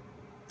spirit.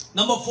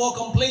 Number 4,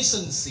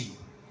 complacency.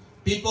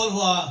 People who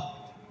are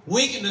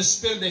weak in the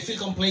spirit, they feel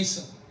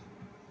complacent.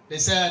 They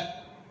said,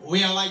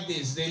 we are like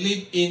this. They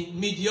live in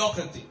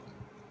mediocrity.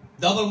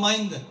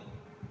 Double-minded.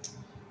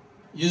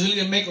 Usually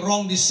they make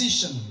wrong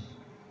decision.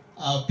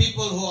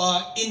 People who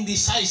are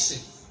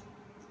indecisive.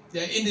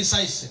 They are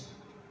indecisive.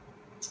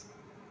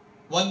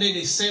 One day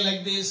they say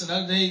like this,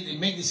 another day they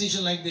make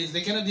decision like this. They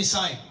cannot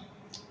decide.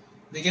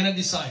 They cannot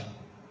decide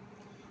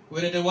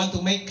whether they want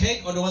to make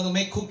cake or they want to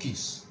make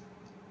cookies.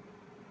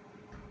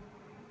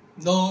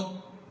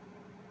 No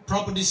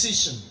proper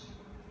decision.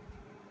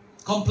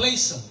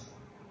 Complacent.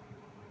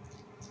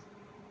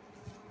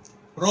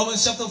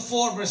 Romans chapter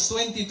 4, verse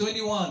 20,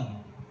 21.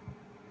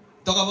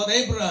 Talk about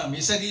Abraham.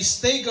 He said, he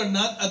staggered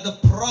not at the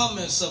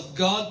promise of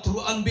God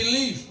through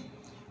unbelief,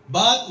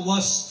 but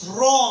was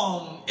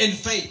strong in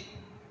faith,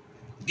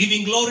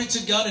 giving glory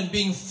to God and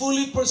being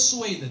fully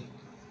persuaded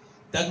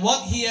that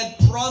what he had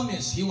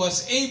promised, he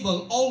was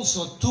able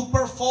also to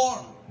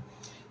perform.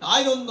 Now,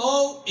 I don't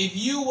know if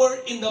you were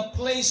in the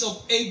place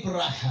of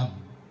Abraham.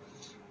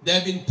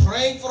 They've been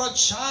praying for a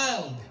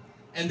child,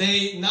 and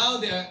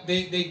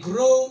they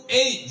grow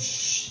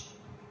age.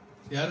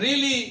 They are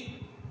really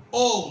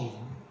old.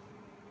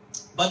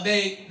 But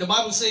the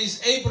Bible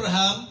says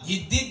Abraham,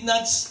 he did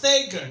not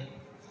stagger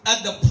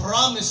at the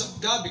promise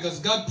of God, because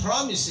God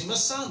promised him a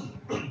son.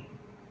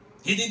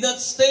 He did not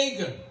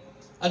stagger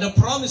at the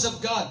promise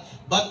of God,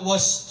 but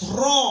was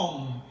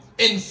strong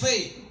in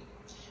faith.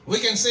 We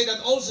can say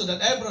that also,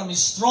 that Abraham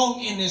is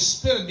strong in his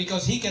spirit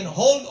because he can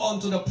hold on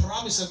to the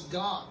promise of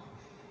God.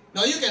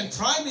 Now you can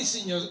try this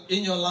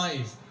in your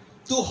life,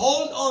 to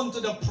hold on to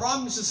the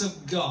promises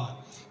of God.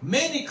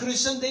 Many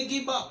Christians, they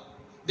give up.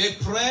 They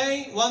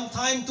pray one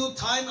time, two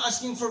times,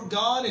 asking for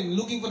God and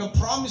looking for the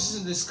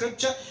promises in the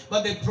scripture,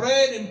 but they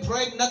prayed and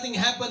prayed, nothing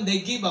happened, they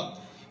give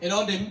up. You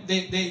know,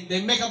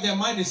 they make up their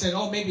mind, they say,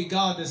 oh, maybe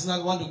God does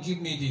not want to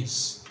give me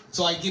this,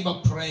 so I give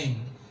up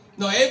praying.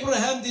 No,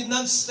 Abraham did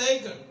not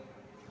stagger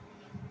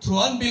through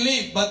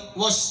unbelief, but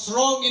was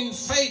strong in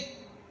faith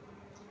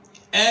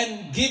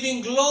and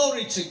giving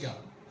glory to God.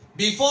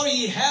 Before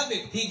he had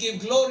it, he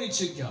gave glory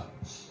to God.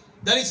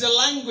 That is the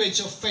language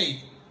of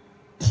faith.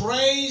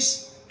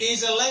 Praise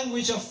is a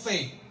language of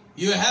faith.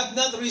 You have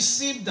not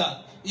received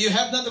that. You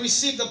have not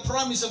received the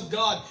promise of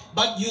God,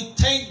 but you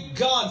thank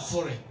God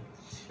for it.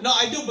 Now,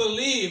 I do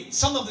believe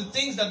some of the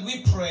things that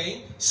we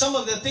pray, some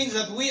of the things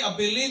that we are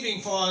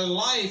believing for our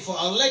life, for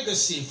our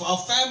legacy, for our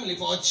family,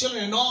 for our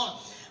children and all,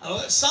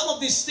 some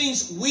of these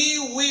things, we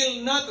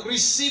will not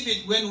receive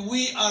it when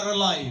we are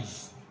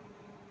alive.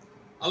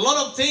 A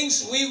lot of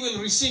things we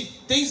will receive,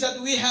 things that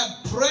we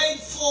have prayed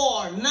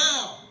for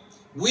now,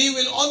 we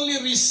will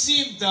only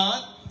receive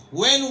that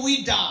when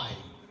we die.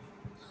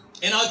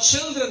 And our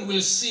children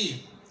will see it.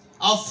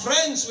 Our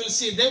friends will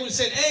see it. They will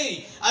say,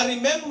 hey, I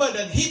remember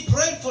that he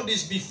prayed for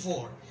this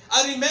before.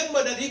 I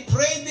remember that he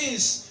prayed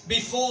this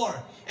before.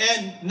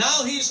 And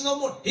now he is no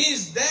more. He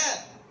is dead.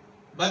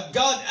 But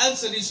God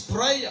answered his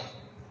prayer.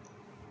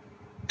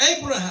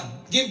 Abraham,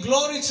 give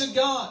glory to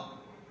God.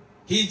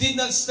 He did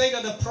not stay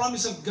at the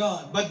promise of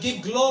God, but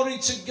give glory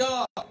to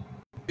God,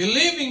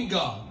 believing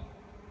God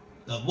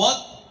that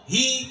what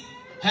he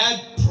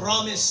had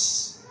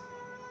promised,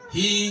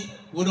 he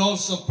would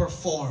also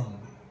perform.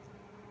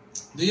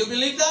 Do you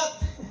believe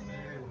that?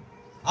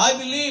 I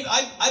believe.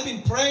 I've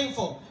been praying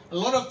for a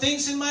lot of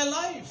things in my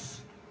life.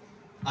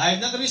 I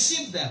have not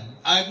received them.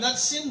 I have not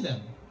seen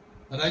them.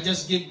 But I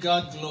just give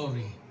God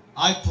glory.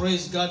 I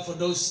praise God for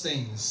those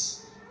things.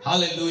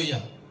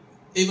 Hallelujah.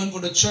 Even for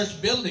the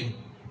church building,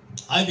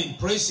 I've been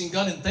praising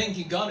God and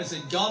thanking God. I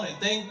said, God, I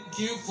thank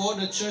you for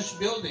the church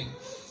building.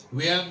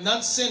 We have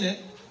not seen it,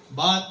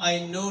 but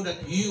I know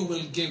that you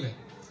will give it.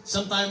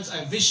 Sometimes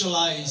I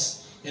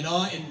visualize,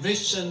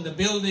 envision the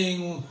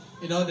building,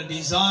 the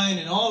design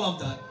and all of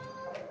that.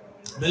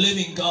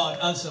 Believing God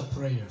answer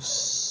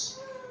prayers.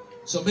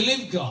 So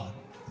believe God.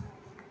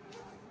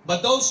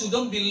 But those who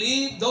don't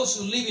believe, those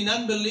who live in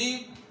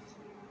unbelief,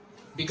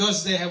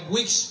 because they have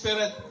weak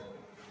spirit,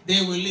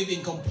 they will live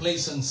in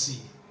complacency.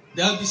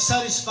 They'll be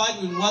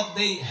satisfied with what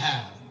they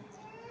have.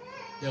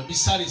 They'll be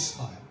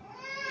satisfied.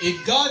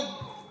 If God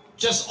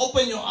just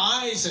open your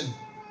eyes and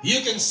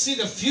you can see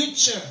the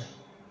future,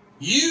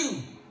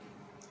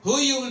 who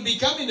you will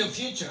become in the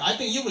future, I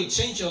think you will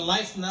change your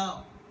life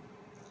now.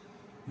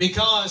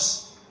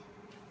 Because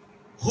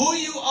who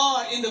you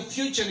are in the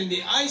future in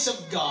the eyes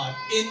of God,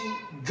 in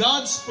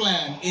God's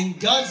plan, in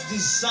God's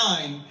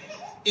design,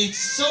 it's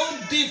so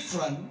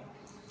different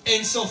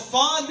and so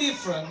far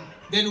different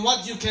than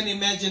what you can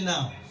imagine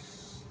now.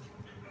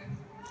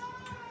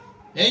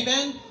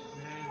 Amen?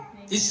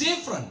 It's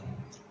different.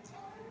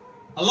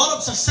 A lot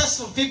of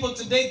successful people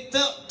today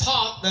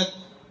thought that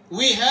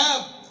we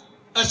have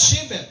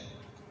achieved it.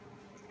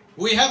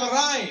 We have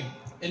arrived.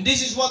 And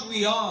this is what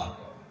we are.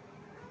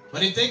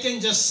 But if they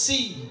can just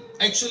see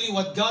actually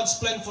what God's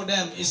plan for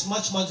them is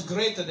much, much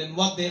greater than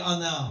what they are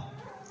now.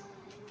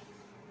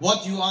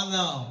 What you are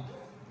now,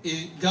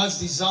 God's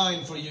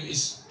design for you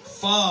is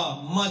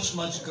far, much,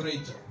 much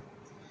greater.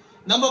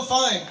 Number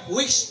 5,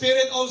 weak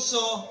spirit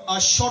also are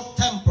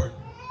short-tempered.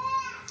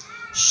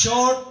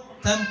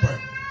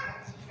 Short-tempered.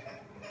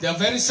 They are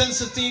very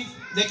sensitive.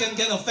 They can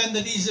get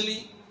offended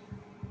easily.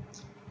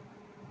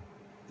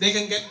 They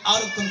can get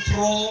out of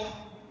control.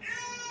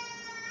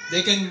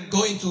 They can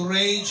go into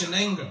rage and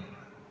anger.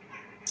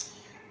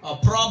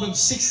 Proverbs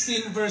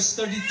 16 verse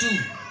 32.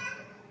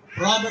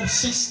 Proverbs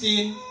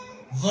 16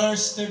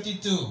 verse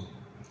 32.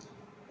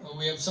 Oh,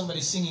 we have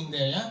somebody singing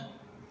there, yeah?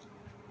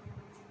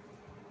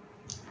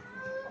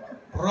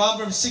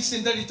 Proverbs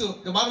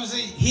 16:32. The Bible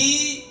says,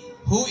 he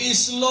who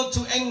is slow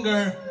to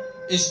anger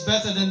is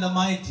better than the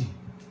mighty.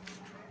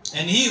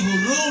 And he who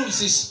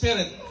rules his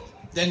spirit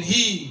than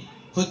he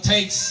who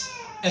takes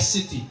a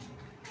city.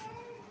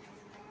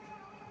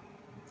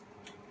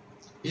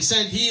 He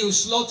said, he who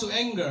is slow to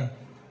anger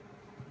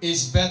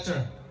is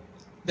better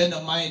than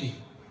a mighty.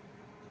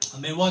 I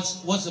mean,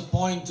 what's the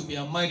point to be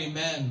a mighty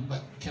man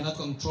but cannot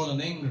control an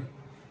anger?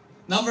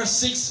 Number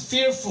 6,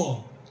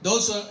 fearful.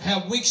 Those who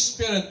have weak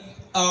spirit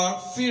are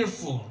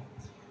fearful.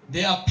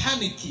 They are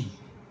panicky,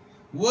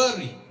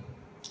 worried,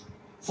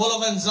 full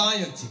of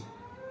anxiety.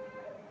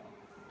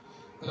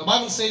 But the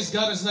Bible says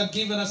God has not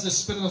given us the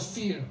spirit of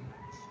fear,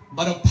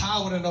 but of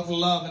power and of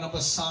love and of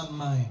a sound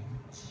mind.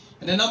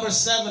 And then number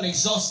 7,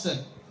 exhausted.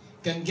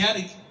 Can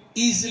get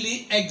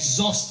easily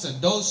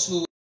exhausted. Those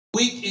who are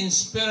weak in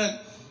spirit,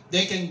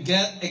 they can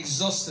get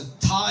exhausted,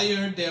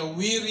 tired, they're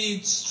weary,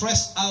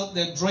 stressed out,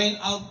 they're drained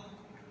out.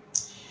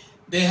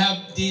 They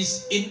have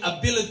this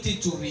inability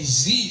to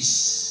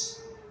resist.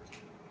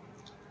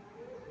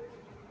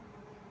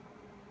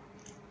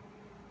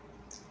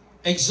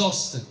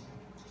 Exhausted.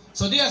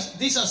 So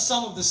these are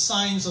some of the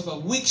signs of a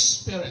weak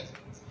spirit.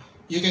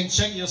 You can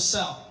check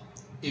yourself.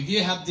 If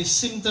you have these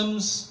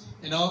symptoms,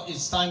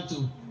 it's time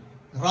to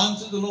run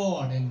to the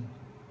Lord and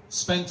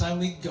spend time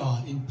with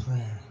God in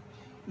prayer.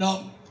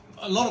 Now,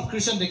 a lot of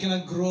Christians, they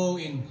cannot grow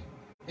in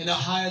a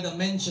higher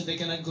dimension. They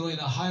cannot grow in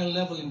a higher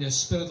level in their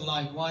spirit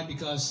life. Why?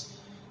 Because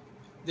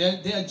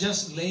they are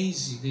just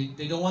lazy.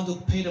 They don't want to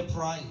pay the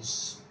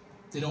price.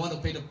 They don't want to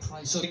pay the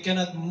price. So they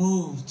cannot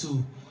move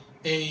to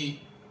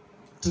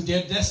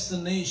their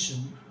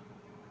destination.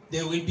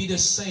 They will be the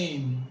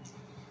same.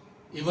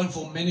 Even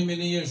for many,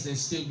 many years, they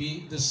still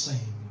be the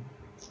same.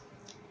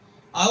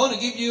 I want to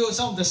give you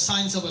some of the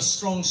signs of a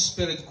strong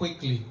spirit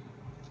quickly.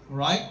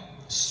 Right?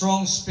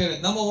 Strong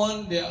spirit. Number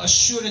 1, they are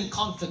assured and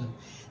confident.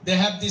 They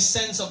have this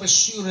sense of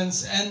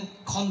assurance and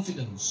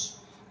confidence.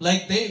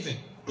 Like David.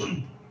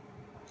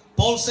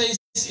 Paul says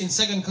in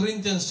 2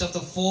 Corinthians chapter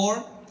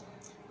 4,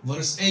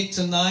 verse 8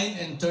 to 9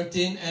 and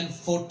 13 and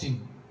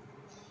 14.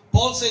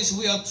 Paul says,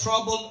 we are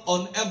troubled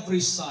on every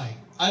side.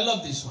 I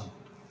love this one.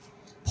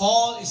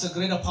 Paul is a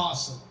great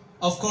apostle.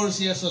 Of course,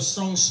 he has a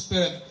strong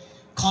spirit,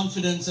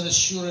 confidence and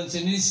assurance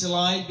in his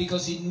life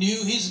because he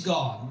knew his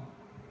God.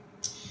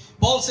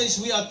 Paul says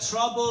we are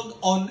troubled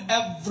on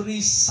every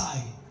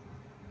side,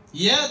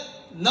 yet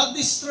not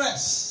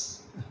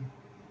distressed.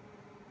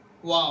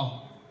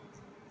 Wow.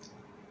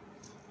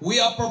 We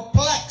are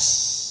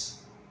perplexed,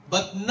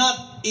 but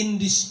not in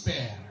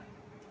despair.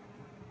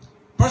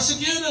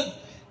 Persecuted,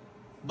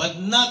 but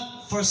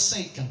not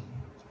forsaken.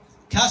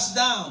 Cast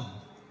down,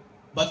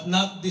 but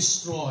not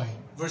destroyed.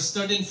 Verse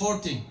 13,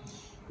 14.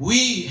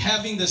 We,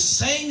 having the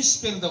same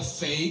spirit of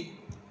faith,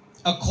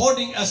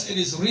 according as it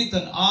is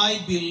written,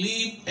 I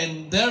believe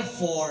and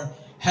therefore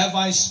have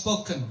I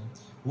spoken.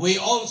 We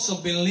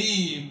also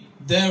believe,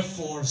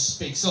 therefore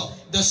speak. So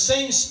the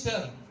same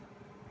spirit.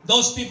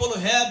 Those people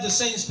who have the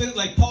same spirit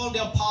like Paul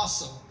the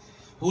Apostle,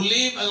 who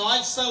live a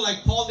lifestyle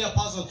like Paul the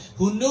Apostle,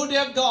 who know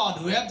their God,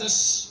 who have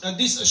this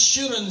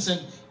assurance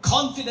and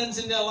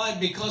confidence in their life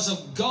because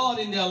of God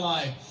in their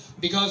life,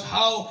 because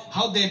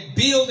how they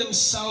build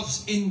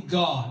themselves in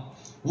God.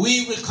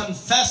 We will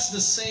confess the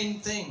same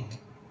thing.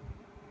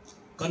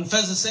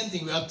 Confess the same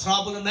thing. We are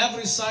troubled on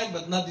every side,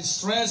 but not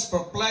distressed,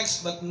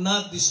 perplexed, but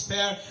not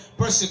despair,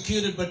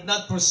 persecuted, but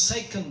not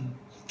forsaken,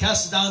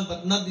 cast down,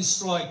 but not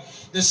destroyed.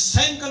 The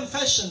same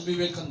confession we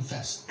will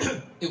confess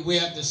if we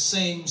have the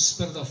same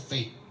spirit of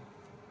faith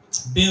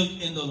built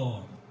in the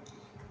Lord.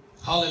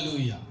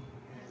 Hallelujah.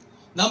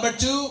 Number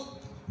 2,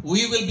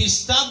 we will be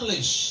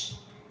established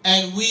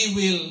and we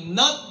will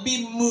not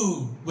be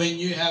moved when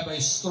you have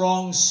a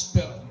strong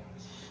spirit.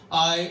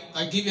 I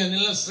give you an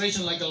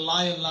illustration like a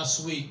lion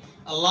last week.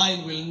 A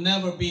lion will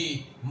never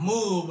be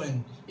moved,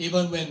 and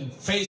even when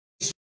faced,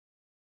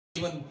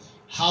 even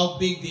how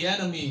big the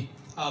enemy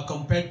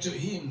compared to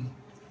him,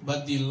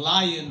 but the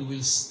lion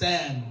will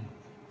stand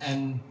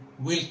and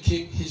will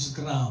keep his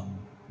ground.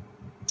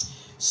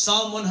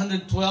 Psalm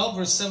 112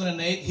 verse 7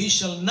 and 8, he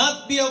shall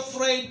not be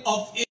afraid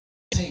of evil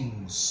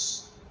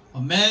things.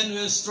 A man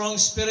with a strong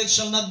spirit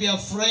shall not be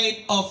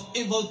afraid of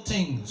evil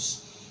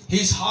things.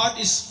 His heart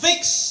is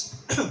fixed,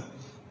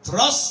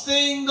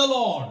 trusting the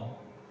Lord.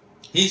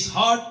 His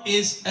heart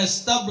is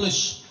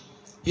established.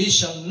 He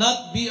shall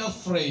not be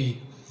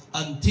afraid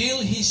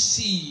until he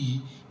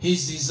see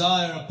his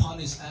desire upon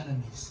his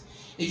enemies.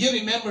 If you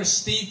remember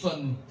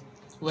Stephen,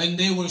 when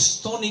they were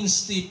stoning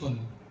Stephen,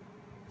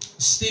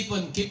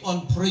 Stephen kept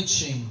on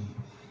preaching.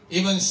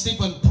 Even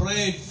Stephen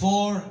prayed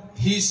for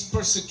his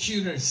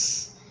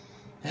persecutors.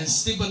 And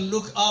Stephen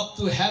looked up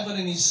to heaven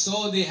and he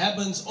saw the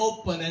heavens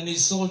open and he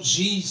saw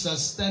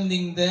Jesus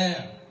standing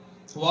there.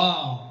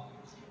 Wow.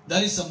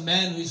 That is a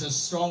man who is a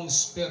strong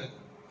spirit.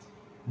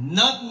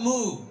 Not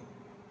moved.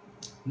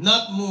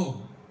 Not moved.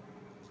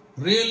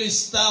 Really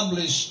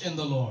established in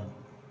the Lord.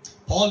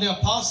 Paul the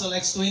Apostle,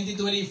 Acts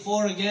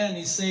 20:24 again,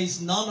 he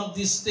says, none of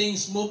these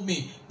things move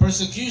me.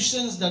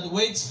 Persecutions that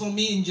waits for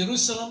me in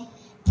Jerusalem,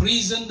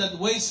 prison that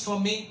waits for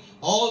me,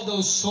 all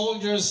those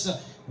soldiers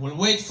will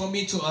wait for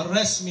me to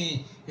arrest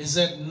me. He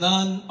said,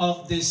 none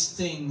of these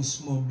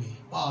things move me.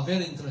 Wow,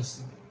 very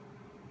interesting.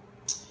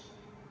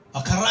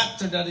 a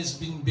character that has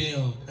been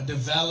built, a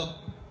developed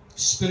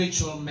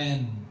spiritual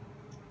man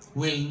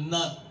will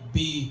not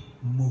be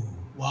moved.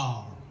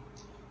 Wow.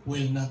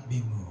 Will not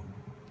be moved.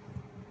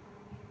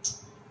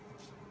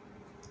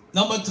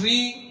 Number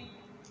 3,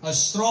 a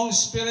strong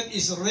spirit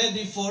is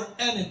ready for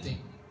anything.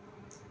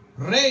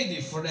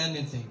 Ready for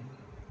anything.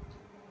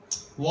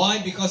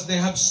 Why? Because they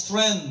have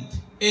strength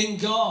in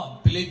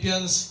God.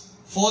 Philippians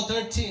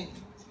 4:13.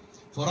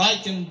 For I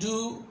can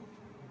do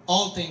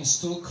all things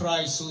through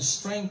Christ who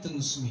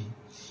strengthens me.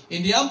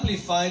 In the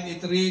Amplified,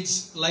 it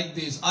reads like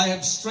this: I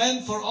have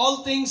strength for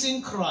all things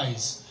in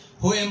Christ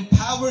who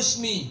empowers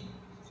me.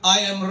 I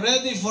am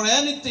ready for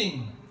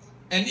anything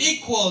and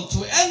equal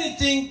to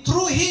anything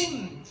through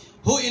Him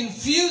who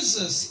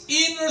infuses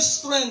inner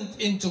strength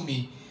into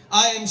me.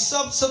 I am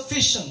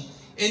self-sufficient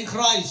in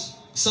Christ's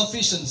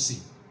sufficiency.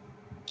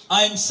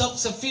 I am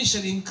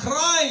self-sufficient in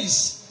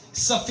Christ's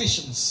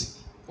sufficiency.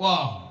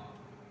 Wow.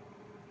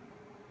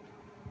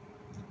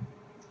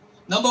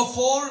 Number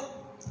 4,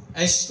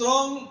 a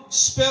strong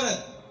spirit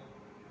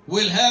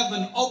will have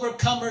an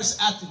overcomer's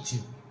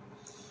attitude.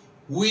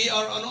 We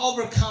are an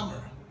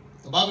overcomer.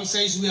 The Bible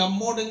says we are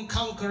more than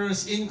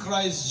conquerors in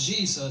Christ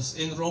Jesus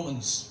in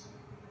Romans.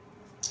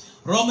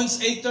 Romans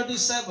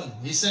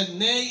 8:37, he said,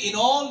 nay, in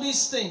all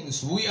these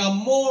things we are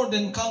more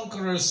than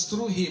conquerors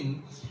through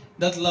Him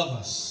that love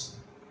us.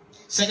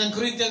 2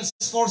 Corinthians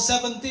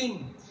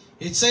 4:17,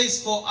 it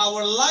says, for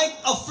our light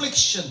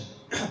affliction,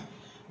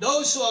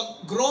 those who are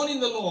grown in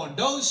the Lord,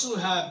 those who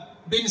have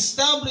been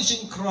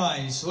established in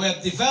Christ, who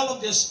have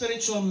developed their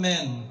spiritual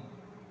men,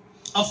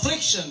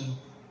 affliction,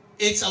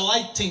 it's a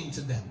light thing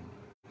to them.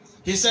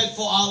 He said,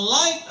 for our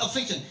light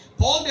affliction.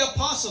 Paul the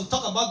Apostle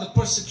talked about the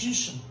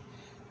persecution.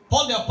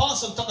 Paul the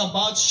Apostle talked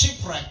about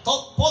shipwreck.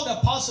 Paul the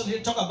Apostle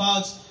here talked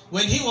about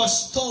when he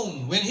was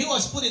stoned, when he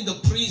was put into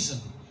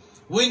prison,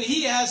 when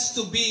he has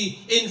to be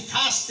in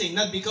fasting,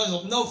 not because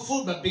of no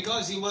food, but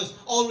because he was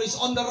always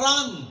on the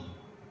run.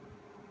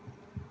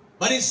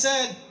 But he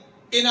said,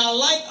 in our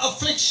light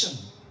affliction,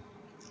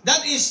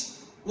 that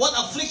is what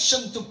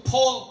affliction to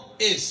Paul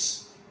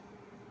is.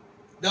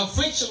 The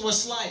affliction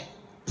was like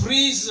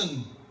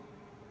prison,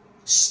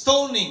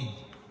 stoning,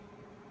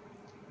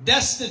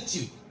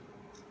 destitute,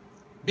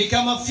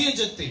 become a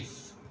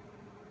fugitive.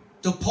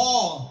 To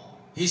Paul,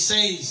 he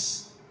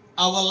says,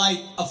 our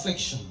light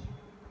affliction,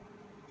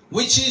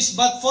 which is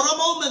but for a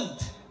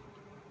moment,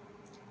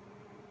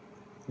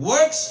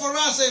 works for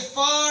us a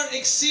far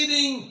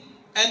exceeding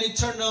and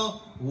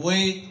eternal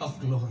weight of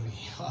glory.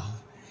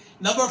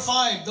 Number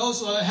 5, those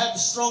who have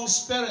strong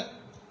spirit,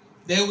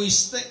 they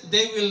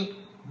will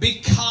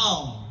be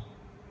calm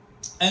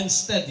and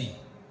steady.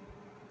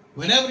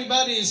 When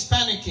everybody is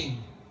panicking,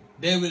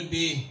 they will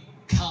be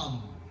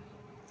calm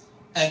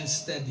and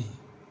steady.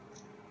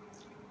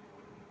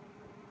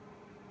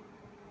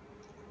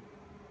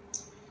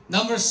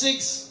 Number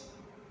 6,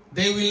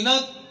 they will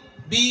not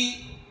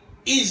be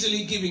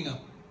easily giving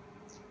up.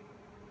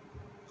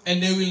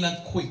 And they will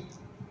not quit.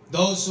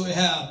 Those who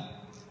have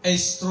a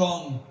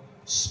strong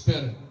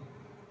spirit,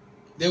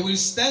 they will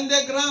stand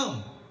their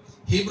ground.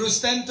 Hebrews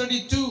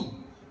 10:32.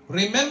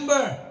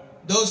 Remember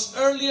those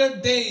earlier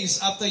days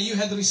after you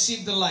had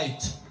received the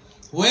light,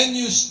 when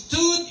you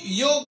stood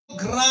your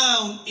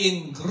ground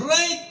in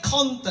great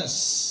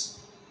contest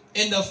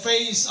in the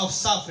face of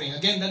suffering.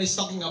 Again, that is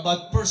talking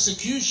about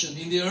persecution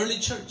in the early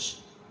church.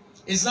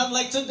 It's not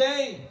like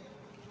today.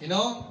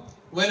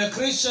 When a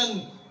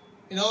Christian,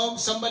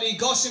 somebody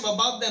gossip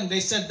about them,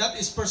 they said that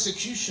is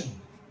persecution.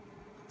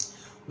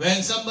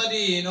 When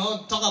somebody,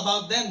 talk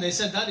about them, they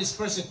said that is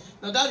persecution.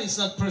 No, that is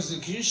not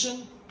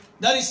persecution.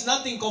 That is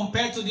nothing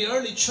compared to the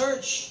early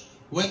church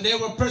when they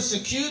were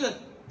persecuted.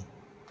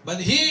 But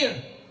here,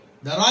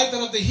 the writer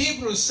of the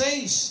Hebrews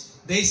says,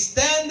 they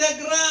stand their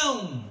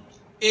ground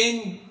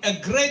in a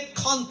great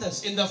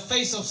contest in the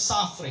face of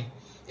suffering,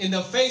 in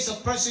the face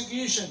of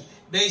persecution.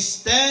 They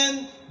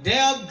stand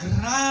their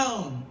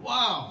ground.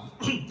 Wow.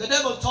 The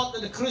devil thought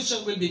that the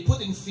Christian will be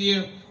put in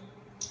fear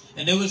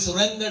and they will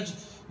surrender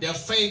their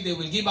faith. They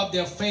will give up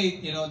their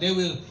faith. They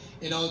will,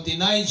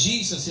 deny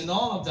Jesus and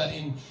all of that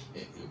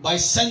by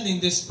sending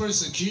this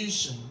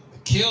persecution.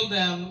 Kill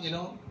them,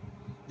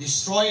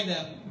 destroy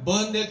them,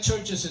 burn their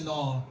churches and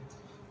all.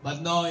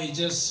 But now he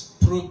just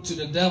proved to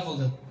the devil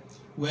that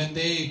when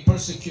they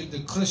persecute the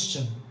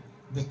Christian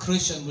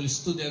will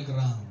stand their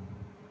ground.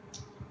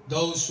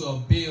 Those who are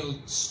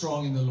built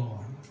strong in the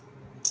Lord.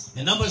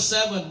 And number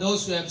 7,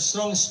 those who have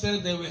strong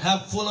spirit, they will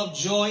have full of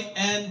joy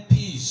and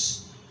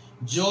peace.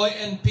 Joy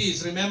and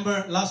peace.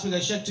 Remember, last week I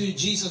shared to you,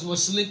 Jesus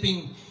was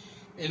sleeping,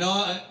 in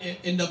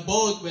the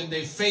boat when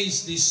they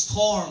faced these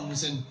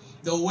storms and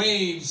the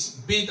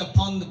waves beat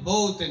upon the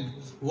boat and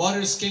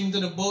waters came to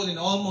the boat and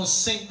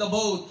almost sank the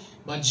boat.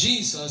 But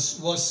Jesus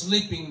was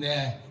sleeping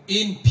there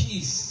in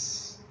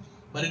peace.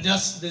 But the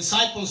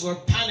disciples were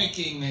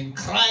panicking and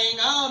crying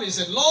out. He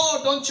said,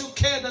 Lord, don't you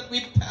care that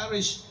we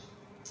perish?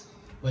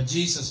 But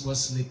Jesus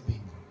was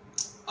sleeping.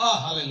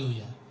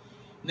 Hallelujah.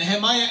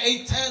 Nehemiah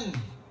 8:10.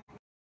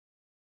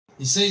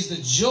 He says,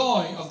 the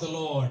joy of the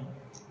Lord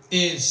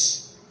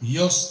is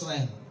your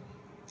strength.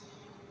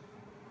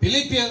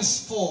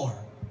 Philippians 4,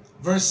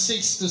 verse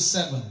 6 to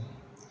 7.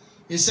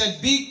 He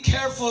said, be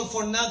careful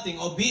for nothing,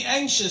 or be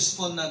anxious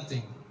for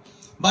nothing,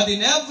 but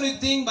in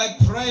everything by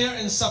prayer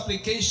and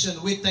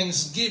supplication with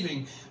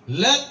thanksgiving,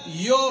 let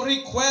your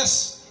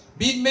requests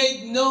be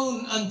made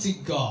known unto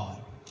God.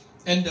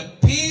 And the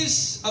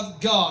peace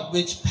of God,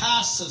 which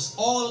passes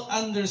all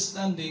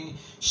understanding,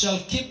 shall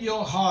keep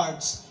your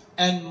hearts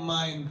and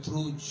mind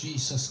through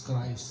Jesus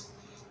Christ.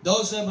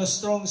 Those who have a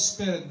strong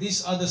spirit,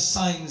 these are the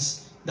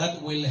signs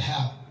that we'll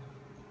have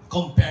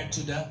compared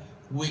to the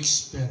weak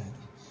spirit.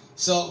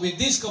 So with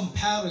these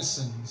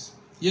comparisons,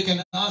 you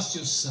can ask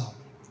yourself,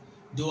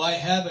 do I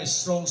have a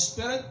strong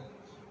spirit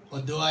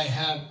or do I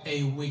have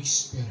a weak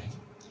spirit?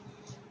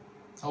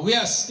 We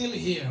are still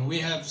here.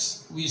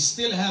 We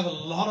still have a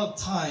lot of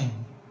time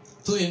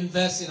to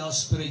invest in our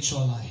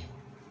spiritual life.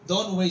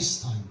 Don't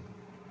waste time.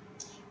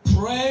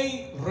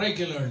 Pray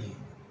regularly.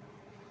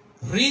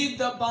 Read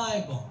the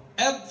Bible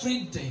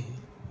every day.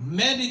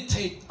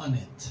 Meditate on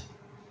it.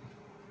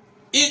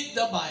 Eat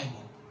the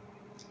Bible.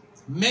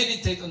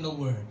 Meditate on the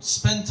Word.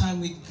 Spend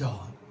time with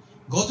God.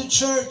 Go to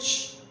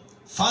church.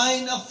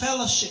 Find a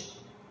fellowship.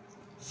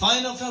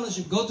 Find a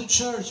fellowship. Go to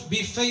church.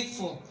 Be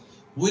faithful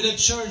with the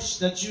church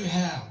that you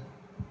have.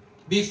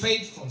 Be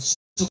faithful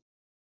to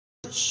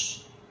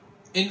church.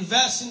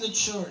 Invest in the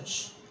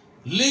church.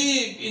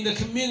 Live in the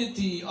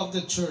community of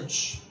the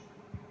church.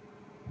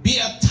 Be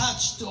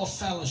attached to a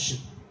fellowship.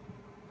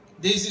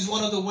 This is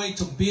one of the ways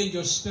to build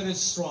your spirit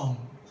strong.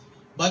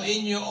 But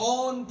in your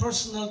own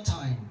personal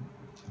time,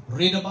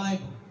 read the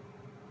Bible.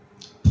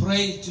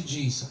 Pray to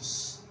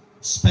Jesus.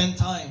 Spend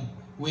time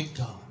with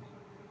God.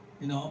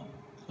 You know,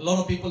 a lot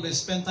of people, they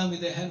spend time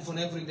with their handphone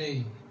every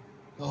day,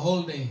 the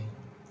whole day.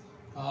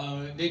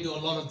 They do a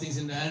lot of things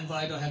in the handphone.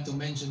 I don't have to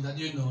mention that,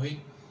 you know it.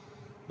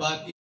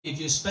 But if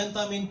you spend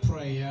time in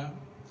prayer,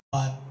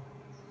 but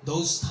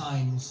those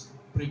times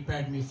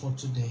prepared me for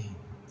today.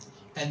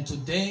 And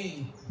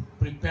today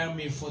prepare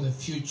me for the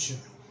future.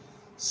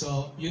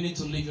 So you need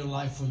to live your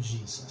life for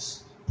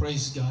Jesus.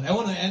 Praise God. I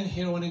want to end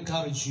here. I want to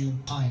encourage you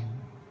time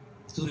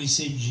to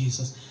receive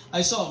Jesus.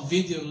 I saw a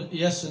video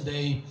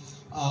yesterday.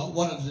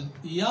 One of the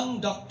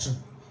young doctor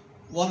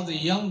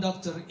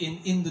in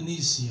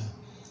Indonesia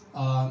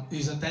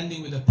is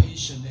attending with a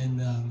patient,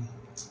 and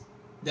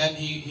then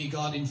he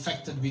got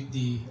infected with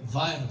the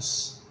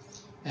virus.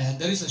 And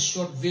there is a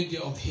short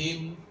video of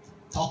him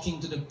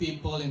talking to the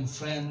people and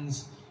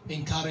friends,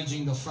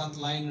 encouraging the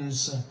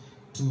frontliners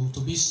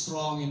to be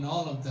strong and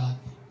all of that.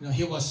 You know,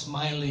 he was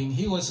smiling.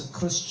 He was a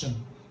Christian,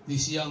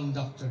 this young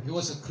doctor. He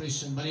was a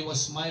Christian, but he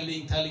was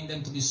smiling, telling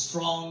them to be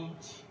strong,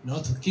 you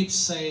know, to keep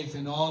safe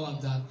and all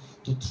of that,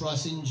 to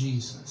trust in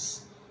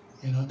Jesus.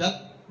 You know,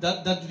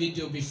 that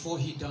video before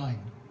he died.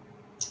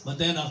 But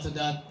then after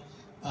that,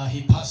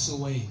 he passed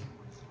away.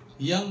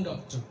 Young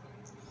doctor,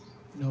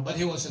 you know, but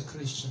he was a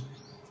Christian.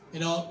 You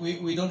know,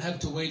 we don't have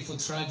to wait for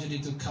tragedy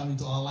to come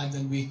into our life,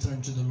 then we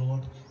turn to the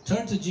Lord.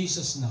 Turn to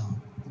Jesus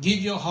now. Give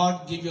your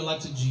heart, give your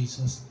life to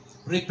Jesus.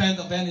 Repent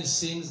of any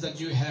sins that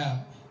you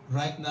have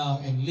right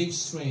now and live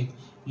straight.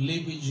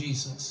 Live with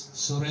Jesus.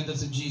 Surrender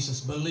to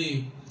Jesus.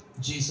 Believe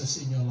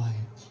Jesus in your life.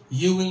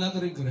 You will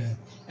not regret.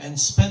 And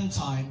spend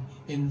time,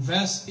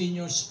 invest in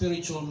your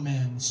spiritual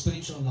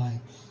life,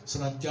 so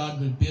that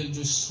God will build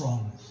you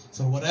strong.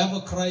 So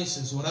whatever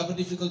crisis, whatever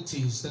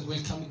difficulties that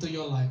will come into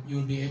your life, you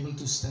will be able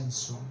to stand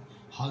strong.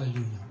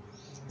 Hallelujah.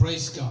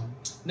 Praise God.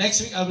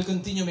 Next week I will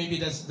continue. Maybe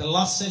that's the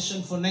last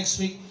session for next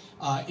week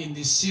in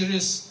this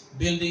series,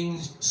 Building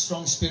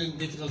Strong Spirit in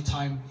Difficult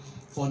Time,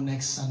 for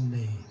next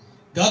Sunday.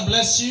 God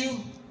bless you.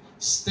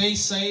 Stay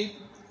safe.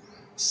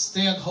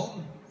 Stay at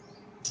home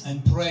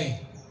and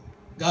pray.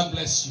 God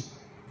bless you.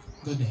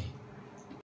 Good day.